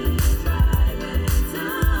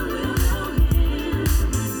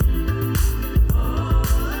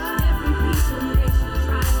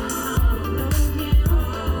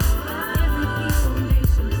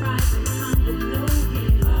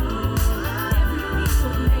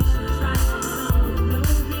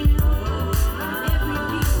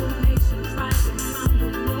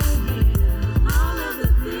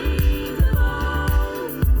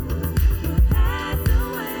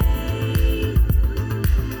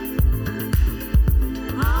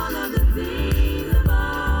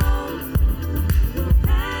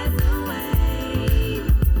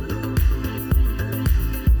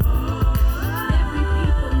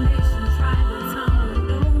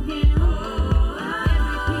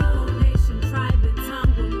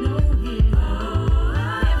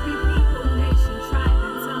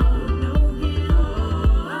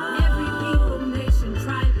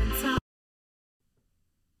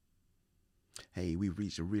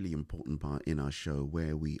 A really important part in our show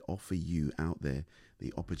where we offer you out there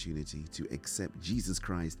the opportunity to accept Jesus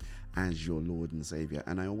Christ as your Lord and Savior.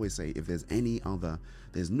 And I always say, if there's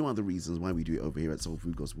no other reasons why we do it over here at Soul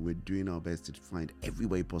Food Gospel. We're doing our best to find every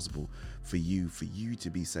way possible for you to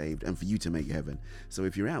be saved and for you to make heaven. So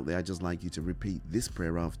if you're out there, I'd just like you to repeat this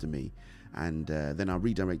prayer after me. And then I'll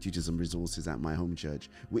redirect you to some resources at my home church,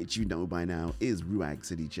 which you know by now is Ruach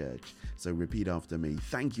City Church. So repeat after me.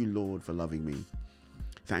 Thank you, Lord, for loving me.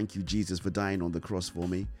 Thank you, Jesus, for dying on the cross for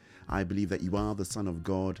me. I believe that you are the Son of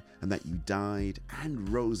God and that you died and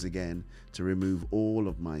rose again to remove all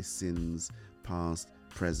of my sins, past,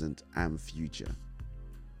 present, and future.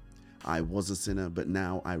 I was a sinner, but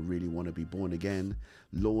now I really want to be born again.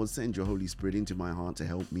 Lord, send your Holy Spirit into my heart to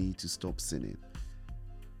help me to stop sinning.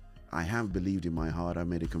 I have believed in my heart. I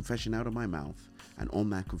made a confession out of my mouth. And on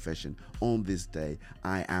that confession, on this day,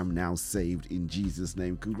 I am now saved in Jesus'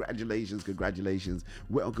 name. Congratulations, congratulations.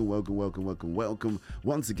 Welcome, welcome, welcome, welcome, welcome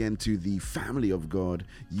once again to the family of God.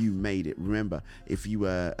 You made it. Remember, if you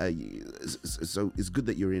so it's good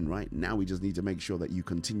that you're in, right? Now we just need to make sure that you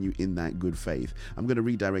continue in that good faith. I'm going to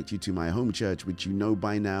redirect you to my home church, which you know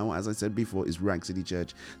by now, as I said before, is Ruach City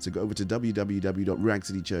Church. So go over to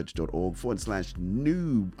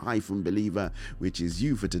www.ruachcitychurch.org/new-believer, which is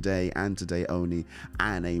you for today and today only.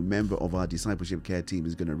 And a member of our discipleship care team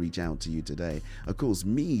is going to reach out to you today. Of course,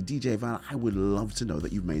 me, DJ Val, I would love to know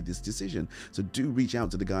that you've made this decision. So do reach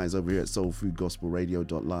out to the guys over here at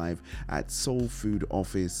soulfoodgospelradio.live, at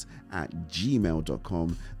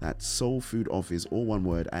soulfoodoffice@gmail.com. That's soulfoodoffice, all one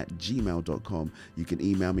word, @gmail.com. You can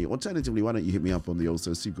email me. Alternatively, why don't you hit me up on the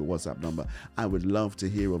also secret WhatsApp number? I would love to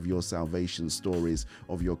hear of your salvation stories,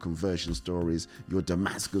 of your conversion stories, your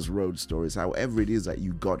Damascus Road stories, however it is that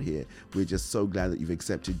you got here. We're just so glad glad that you've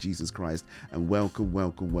accepted Jesus Christ, and welcome,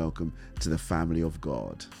 welcome, welcome to the family of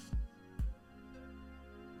God.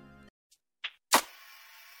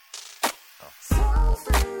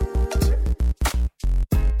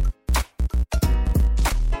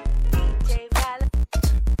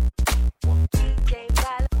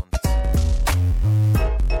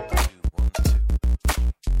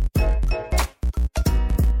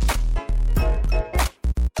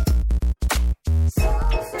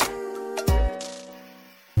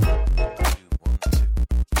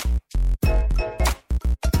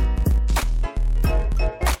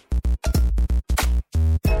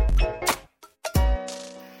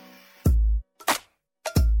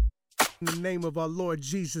 In the name of our Lord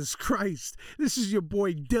Jesus Christ, this is your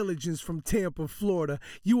boy Diligence from Tampa, Florida.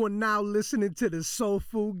 You are now listening to the Soul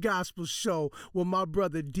Food Gospel Show with my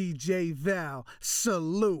brother DJ Val.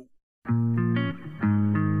 Salute.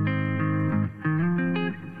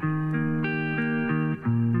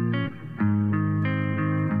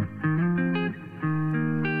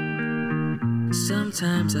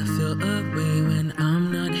 Sometimes I feel away when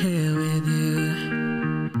I'm not here with you.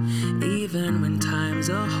 Even when times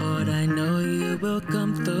are hard, I know you will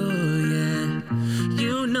come through, yeah.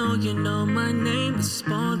 You know my name is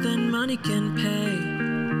more than money can pay.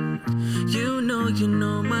 You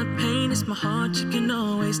know my pain is my heart you can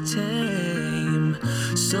always tame.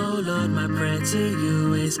 So Lord, my prayer to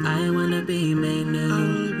you is I wanna be made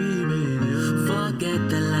new. Forget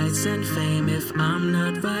the lights and fame if I'm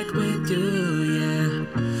not right with you, yeah.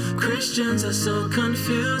 Christians are so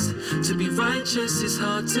confused. To be righteous is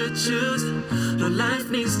hard to choose. Lord, life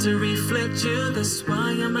needs to reflect you. That's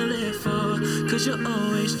why I'ma live for, 'cause you're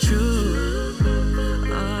always true.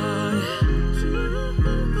 Oh, yeah.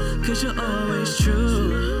 'Cause you're always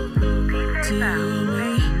true to me.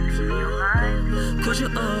 'Cause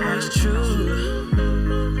you're always true.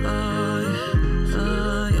 Oh yeah,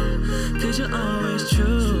 oh yeah. 'Cause you're always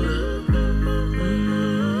true.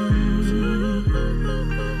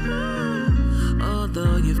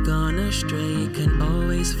 Although you've gone astray, you can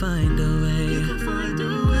always find a way.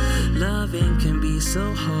 Loving can be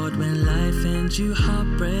so hard when life ends you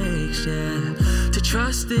heartbreaks, yeah. To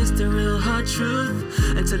trust is the real hard truth,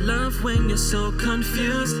 and to love when you're so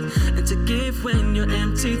confused, and to give when you're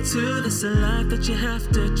empty too. That's a life that you have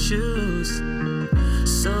to choose.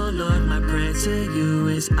 So Lord, my prayer to you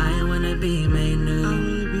is I wanna be made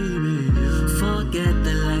new. Forget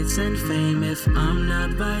the lights and fame if I'm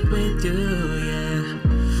not right with you, yeah.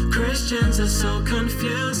 Christians are so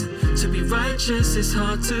confused. To be righteous is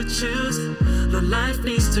hard to choose. Lord, life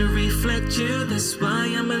needs to reflect you. That's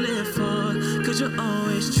why I'ma live for, 'cause you're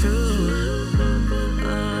always true.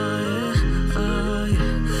 Oh yeah, oh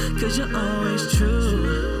yeah. 'Cause you're always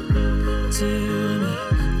true to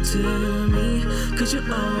me, 'cause you're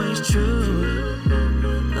always true.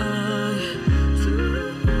 Oh yeah,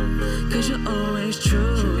 'cause you're always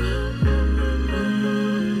true.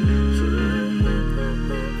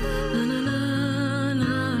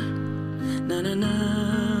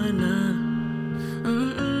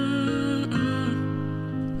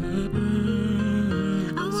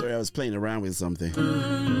 Sorry, I was playing around with something.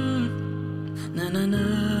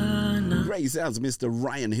 Great sounds, Mr.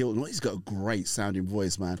 Ryan Hilton. Well, he's got a great sounding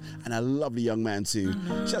voice, man, and a lovely young man too.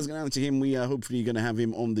 Shouts going out to him. We are hopefully going to have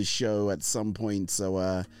him on the show at some point.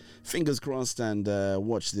 So fingers crossed, and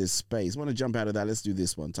watch this space. Want to jump out of that? Let's do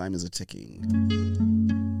this one. Time is a ticking.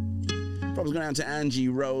 Probably going out to Angie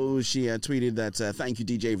Rose. She tweeted that, thank you,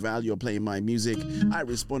 DJ Val, you're playing my music. I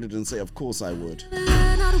responded and say, of course I would.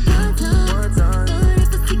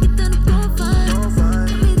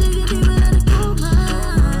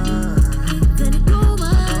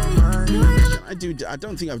 I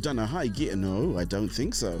don't think I've done a high gear. No, I don't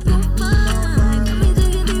think so.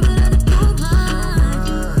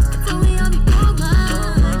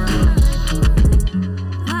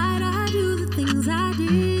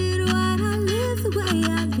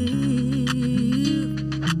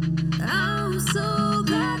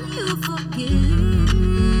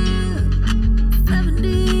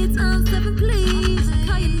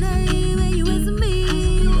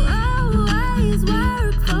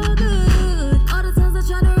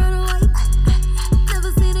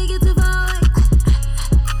 Never seen it get too far away.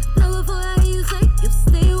 Know before I hear you say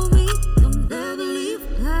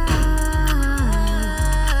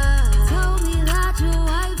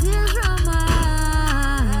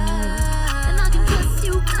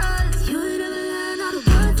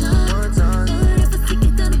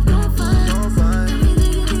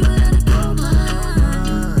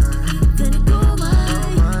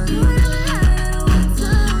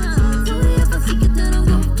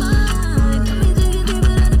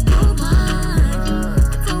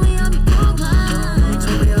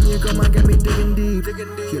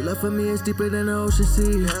it's deeper than the ocean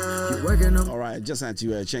sea. Keep working on. All right, I just had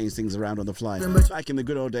to change things around on the fly. Back in the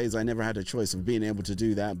good old days, I never had a choice of being able to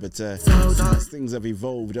do that, but as things have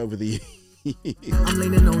evolved over the years. I'm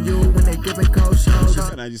leaning on you when they giving cold shoulders.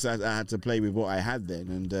 And I had to play with what I had then,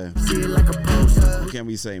 and See it like a poster. what can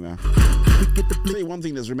we say, man? Tell you one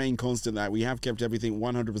thing that's remained constant, that we have kept everything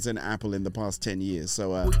 100% Apple in the past 10 years.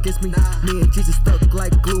 So me and Jesus stuck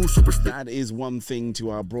like glue. that is one thing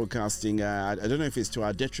to our broadcasting. I don't know if it's to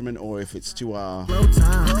our detriment or if it's to our...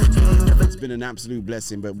 It's been an absolute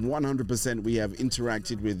blessing, but 100% we have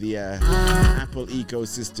interacted with the Apple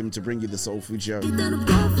ecosystem to bring you the Soul Food Show.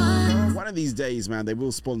 One of these days, man, they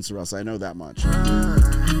will sponsor us. I know that much.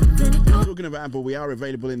 Talking of Apple, we are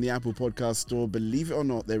available in the Apple Podcast Store. Believe it or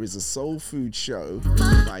not, there is a Soul Food Show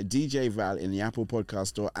by DJ Val in the Apple Podcast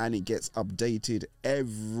Store, and it gets updated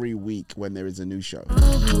every week when there is a new show.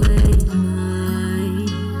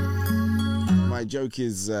 My joke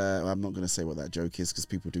is, I'm not going to say what that joke is because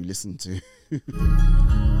people do listen to.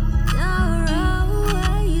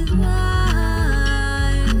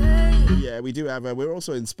 Yeah, we do have. We're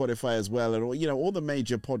also in Spotify as well, and all the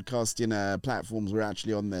major podcasting platforms. We're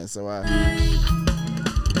actually on there. So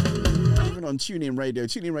even on TuneIn Radio.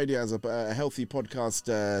 TuneIn Radio has a healthy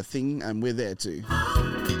podcast thing, and we're there too.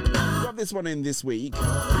 Got this one in this week.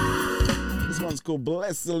 This one's called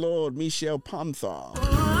 "Bless the Lord," Michelle Panther.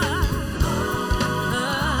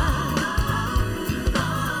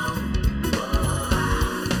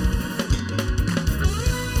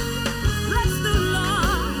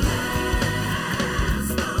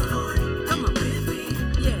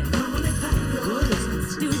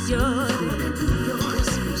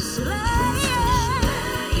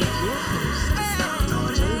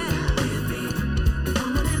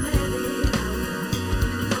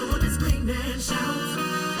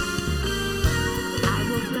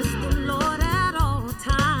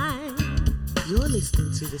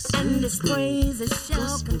 Listening to the Smooth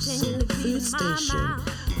Gospel Soul Food Station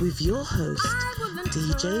with your host,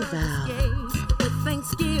 DJ Val. With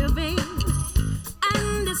thanksgiving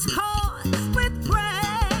and discourse with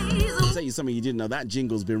praise. I'll tell you something you didn't know. That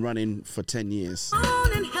jingle's been running for 10 years.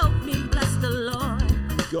 On and help me bless the Lord.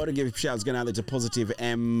 Gotta give shouts going out there to Positive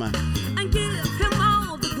M. And give him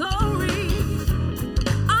all the glory.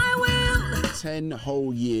 10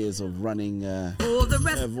 whole years of running. Her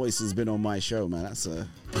voice has been on my show, man. That's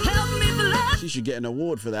she should get an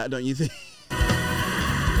award for that, don't you think?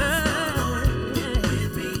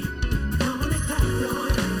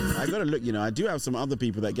 I gotta look. I do have some other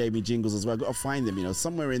people that gave me jingles as well. I gotta find them.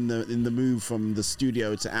 Somewhere in the move from the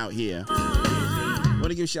studio to out here. I want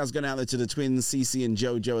to give shouts going out there to the twins, Cece and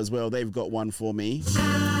Jojo as well. They've got one for me.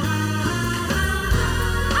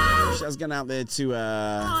 Shouts going out there to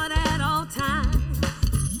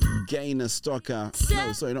Gainer Stocker.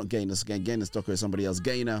 No, sorry, not Gainer. Gainer Stocker is somebody else.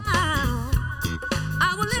 Gainer.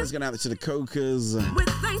 Shouts going out there to the Cokers. With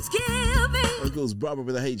thanksgiving. Uncle's brother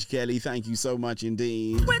with a H. Kelly. Thank you so much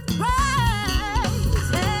indeed. With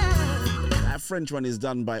praise. That French one is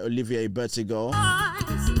done by Olivier Bertigot.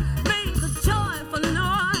 Make a joyful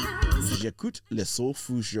noise. J'écoute le Soul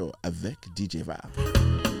Food Show avec DJ Val.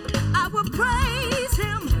 I will praise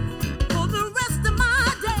him for the rest of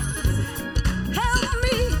my days. Help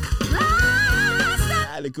me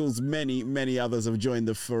last. Alicles, many others have joined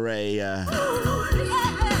the foray. I'll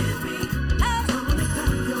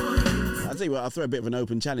tell you what, I'll throw a bit of an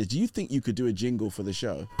open challenge. Do you think you could do a jingle for the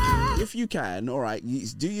show? If you can, all right,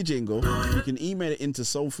 do your jingle. You can email it into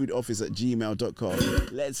soulfoodoffice@gmail.com.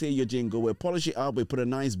 Let's hear your jingle. We'll polish it up. We'll put a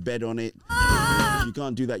nice bed on it. If you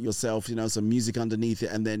can't do that yourself, some music underneath it.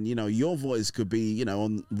 And then, your voice could be,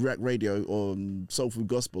 on rec radio or Soul Food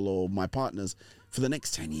Gospel or my partners for the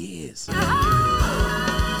next 10 years.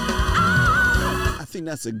 I think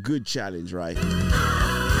that's a good challenge, right?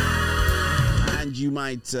 And you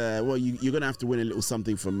might, you're going to have to win a little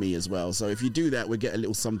something from me as well. So if you do that, we'll get a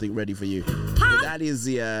little something ready for you. But that is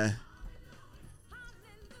the...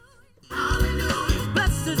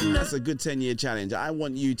 That's a good 10-year challenge. I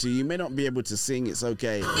want you may not be able to sing, it's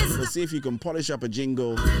okay. But see if you can polish up a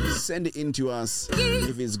jingle, send it in to us.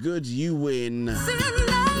 If it's good, you win.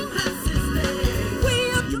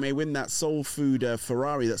 You may win that Soul Food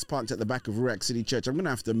Ferrari that's parked at the back of Ruach City Church. I'm going to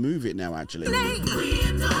have to move it now, actually.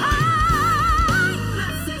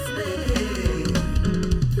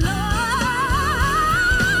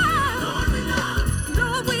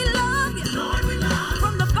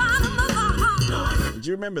 Do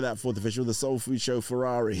you remember that, fourth official, the Soul Food Show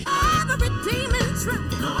Ferrari?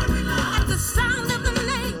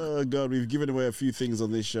 Oh, God, we've given away a few things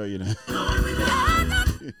on this show,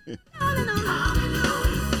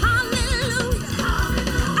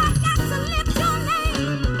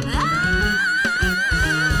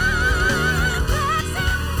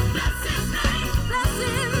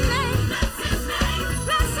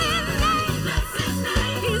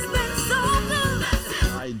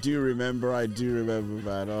 remember,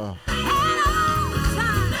 man. Oh.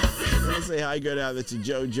 Let's say hi, go down there to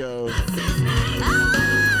JoJo.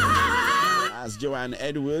 That's Joanne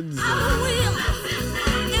Edwards.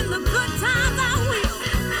 In the good times I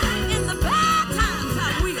will. In the bad times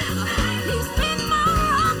I will. He's been my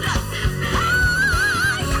rock.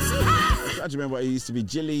 Yes, he has. I try to remember what it used to be.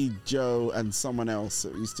 Jilly, Joe, and someone else.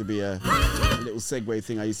 It used to be a little segue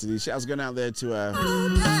thing I used to do. Shouts going out there to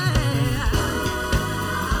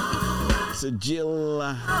so Jill,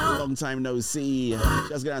 long time no see.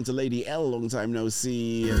 Shouts going out to Lady L, long time no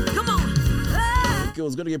see. Come on.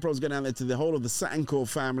 Girls, got to get pros going down there to the whole of the Satancore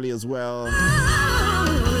family as well.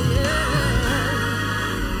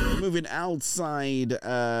 Moving outside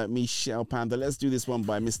Michelle Panther. Let's do this one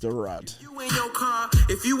by Mr. Rudd. You in your car,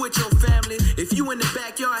 if you with your family, if you in the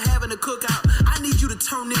backyard having a cookout, I need you to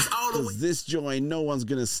turn this all the way. This joy, no one's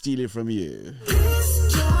going to steal it from you.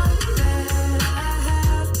 This joy that I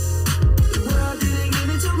have, the world didn't give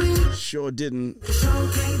it to me. Sure didn't. Sure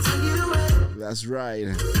can't take it away. That's right.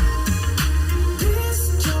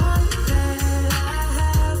 This joy that I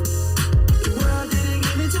have, the world didn't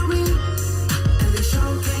give it to me, and they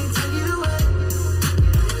sure can't take it away.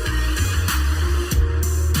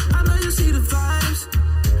 I know you see the vibes,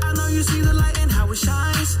 I know you see the light and how it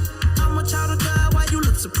shines. I'm a child of God, why you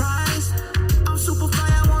look surprised? I'm super fly,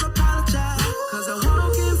 I won't apologize, cause I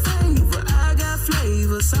walk in favor, I got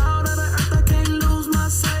flavor, salt of the earth, I can't lose my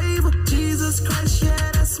savor. Jesus Christ,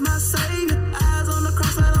 yeah, that's my savior. Eyes on the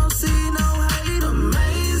cross, I don't see no hate.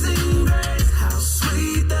 Amazing grace, how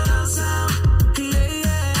sweet the sound.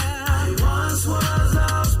 Yeah, I once was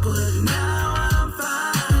lost, but now I'm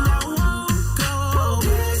found. I won't go.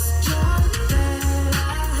 This joy that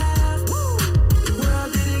I have, the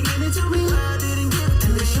world didn't give it to me. World didn't give it to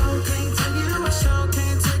me. Sure can't take it away. Sure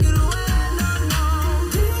can't take it away. No, no.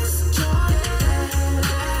 This joy that I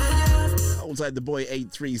have. Outside the boy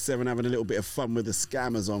 837 having a little bit of fun with the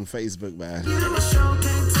scammers on Facebook, man.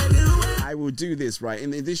 I will do this, right?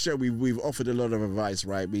 In this show, we've offered a lot of advice,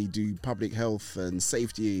 right? We do public health and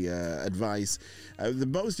safety advice. The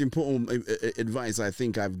most important advice I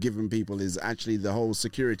think I've given people is actually the whole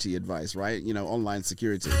security advice, right? You know, online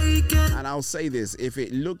security. And I'll say this, if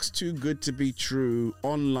it looks too good to be true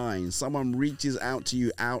online, someone reaches out to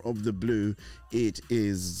you out of the blue, it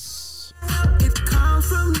is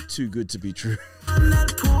too good to be true.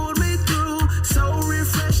 That pulled me through, so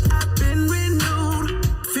refreshed, I've been renewed.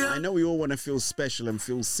 I know we all want to feel special and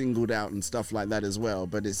feel singled out and stuff like that as well,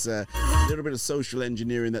 but it's a little bit of social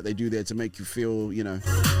engineering that they do there to make you feel, you know,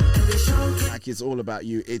 like it's all about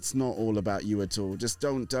you. It's not all about you at all. Just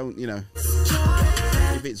don't, you know.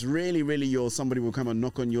 If it's really, really yours, somebody will come and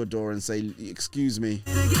knock on your door and say, excuse me.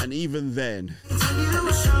 And even then.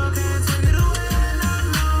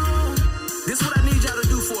 This is what I need y'all to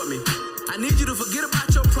do for me. I need you to forget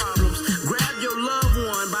about your problems, grab your loved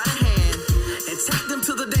one by the hand, and take them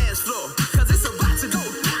to the dance floor, cause it's about to go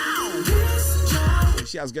down.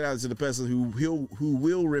 Shouts get out to the person who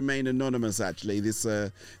will remain anonymous actually this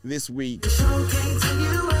week.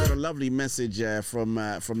 Got a lovely message from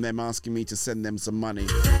them asking me to send them some money.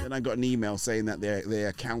 Then I got an email saying that their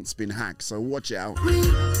account's been hacked, so watch out.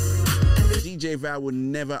 DJ Val would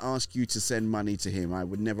never ask you to send money to him. I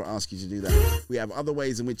would never ask you to do that. We have other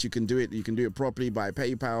ways in which you can do it. You can do it properly by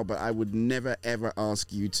PayPal, but I would never ever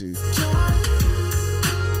ask you to. So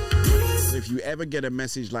if you ever get a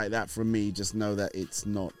message like that from me, just know that it's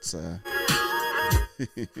not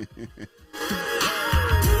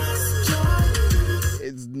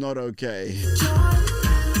it's not okay.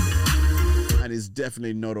 And it's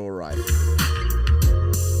definitely not all right.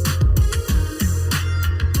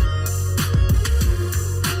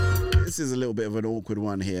 This is a little bit of an awkward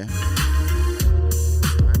one here.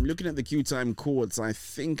 I'm looking at the queue time chords. I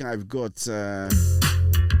think I've got 7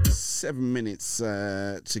 minutes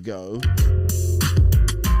to go.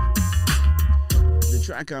 The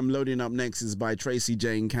track I'm loading up next is by Tracy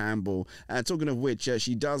Jane Campbell. Talking of which,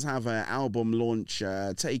 she does have an album launch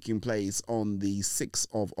taking place on the 6th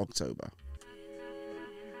of October.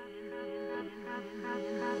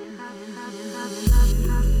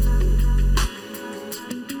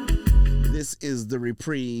 This is the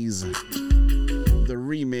reprise, the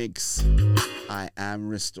remix, I Am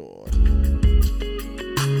Restored.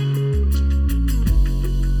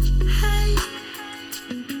 Hey,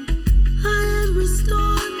 I am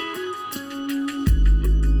restored,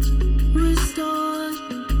 restored.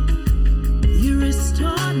 You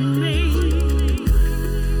restored me.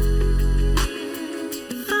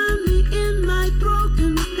 Find me in my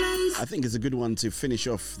broken place. I think it's a good one to finish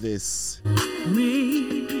off this.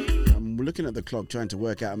 Me. we're looking at the clock, trying to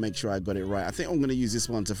work out and make sure I got it right. I think I'm going to use this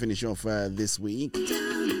one to finish off this week.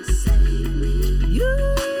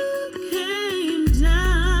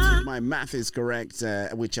 My math is correct,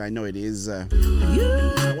 which I know it is. I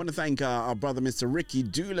want to thank our brother, Mr.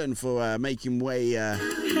 RIKKI DOOLAN, for making way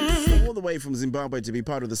all the way from Zimbabwe to be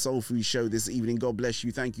part of the Soul Food Show this evening. God bless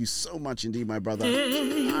you. Thank you so much indeed, my brother.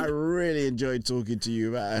 I really enjoyed talking to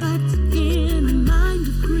you, man.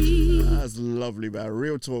 That's lovely, man.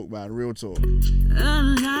 Real talk, man. Real talk.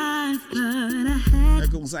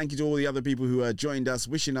 Cool. Thank you to all the other people who joined us,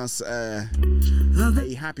 wishing us a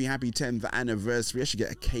happy 10th anniversary. I should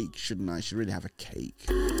get a cake, shouldn't I? I should really have a cake.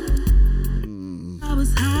 I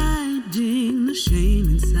was hiding the shame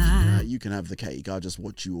inside. You can have the cake. I'll just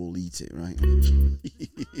watch you all eat it, right?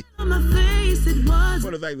 On my face it was. I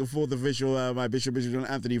want to thank the fourth official, my Bishop John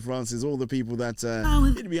Anthony Francis, all the people that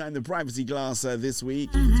hid behind the privacy glass this week.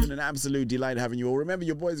 It's been an absolute delight having you all. Remember,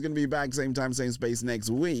 your boy's going to be back same time, same space next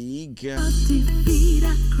week.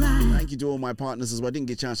 Thank you to all my partners as well. I didn't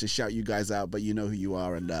get a chance to shout you guys out, but you know who you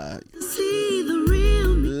are, and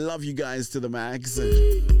love you guys to the max.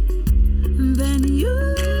 Then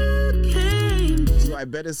you came. So I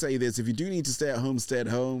better say this: if you do need to stay at home, stay at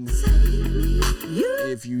home.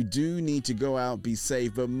 If you do need to go out, be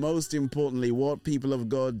safe. But most importantly, what people of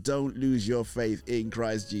God, don't lose your faith in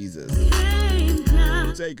Christ Jesus.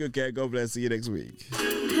 Take good care. God bless. See you next week.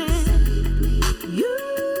 You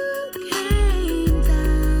came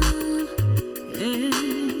down,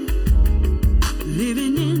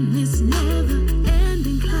 living in this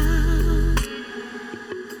never-ending cloud.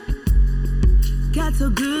 Got so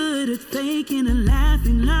good at faking and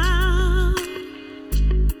laughing loud.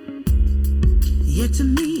 Yet to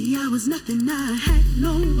me, I was nothing, I had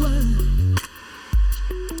no word.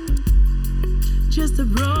 Just a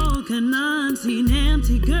broken, unseen,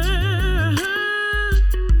 empty girl.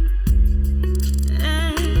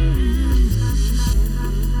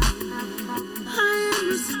 I am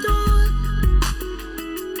restored.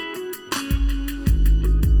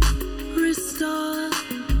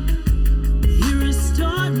 You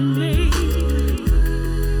restored me.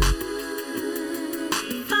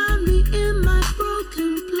 Found me in my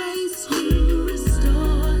broken place. You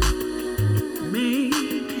restored me.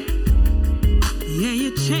 Yeah,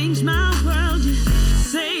 you changed my world. You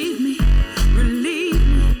saved me, relieved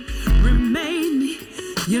me, remade me.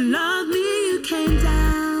 You loved me. You came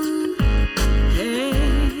down.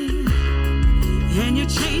 And you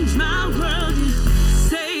changed my world. You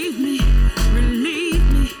saved me,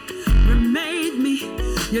 relieved me, remade me.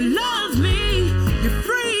 You loved me, you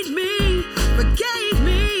freed me, forgave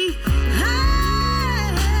me.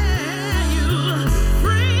 You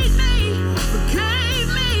freed me, forgave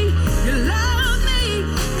me. You loved me,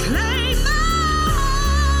 claimed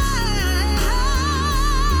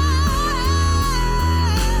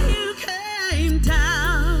you came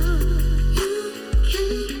down. You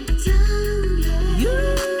came down. You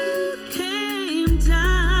came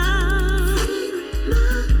down.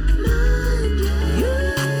 You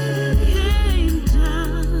came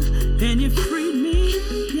down. And you freed me.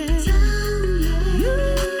 Yeah. You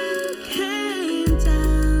came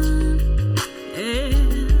down. Yeah.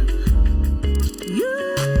 You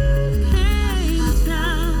came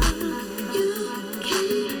down. You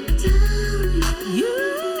came down. You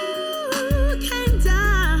came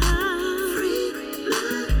down.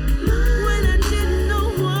 When I didn't know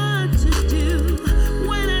what to do,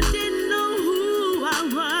 when I didn't know who I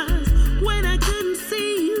was, when I couldn't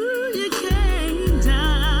see you, you came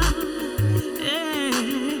down. Yeah.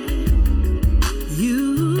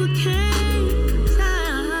 You came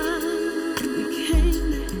down.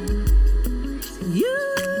 You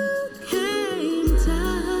came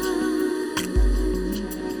down.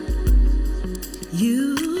 You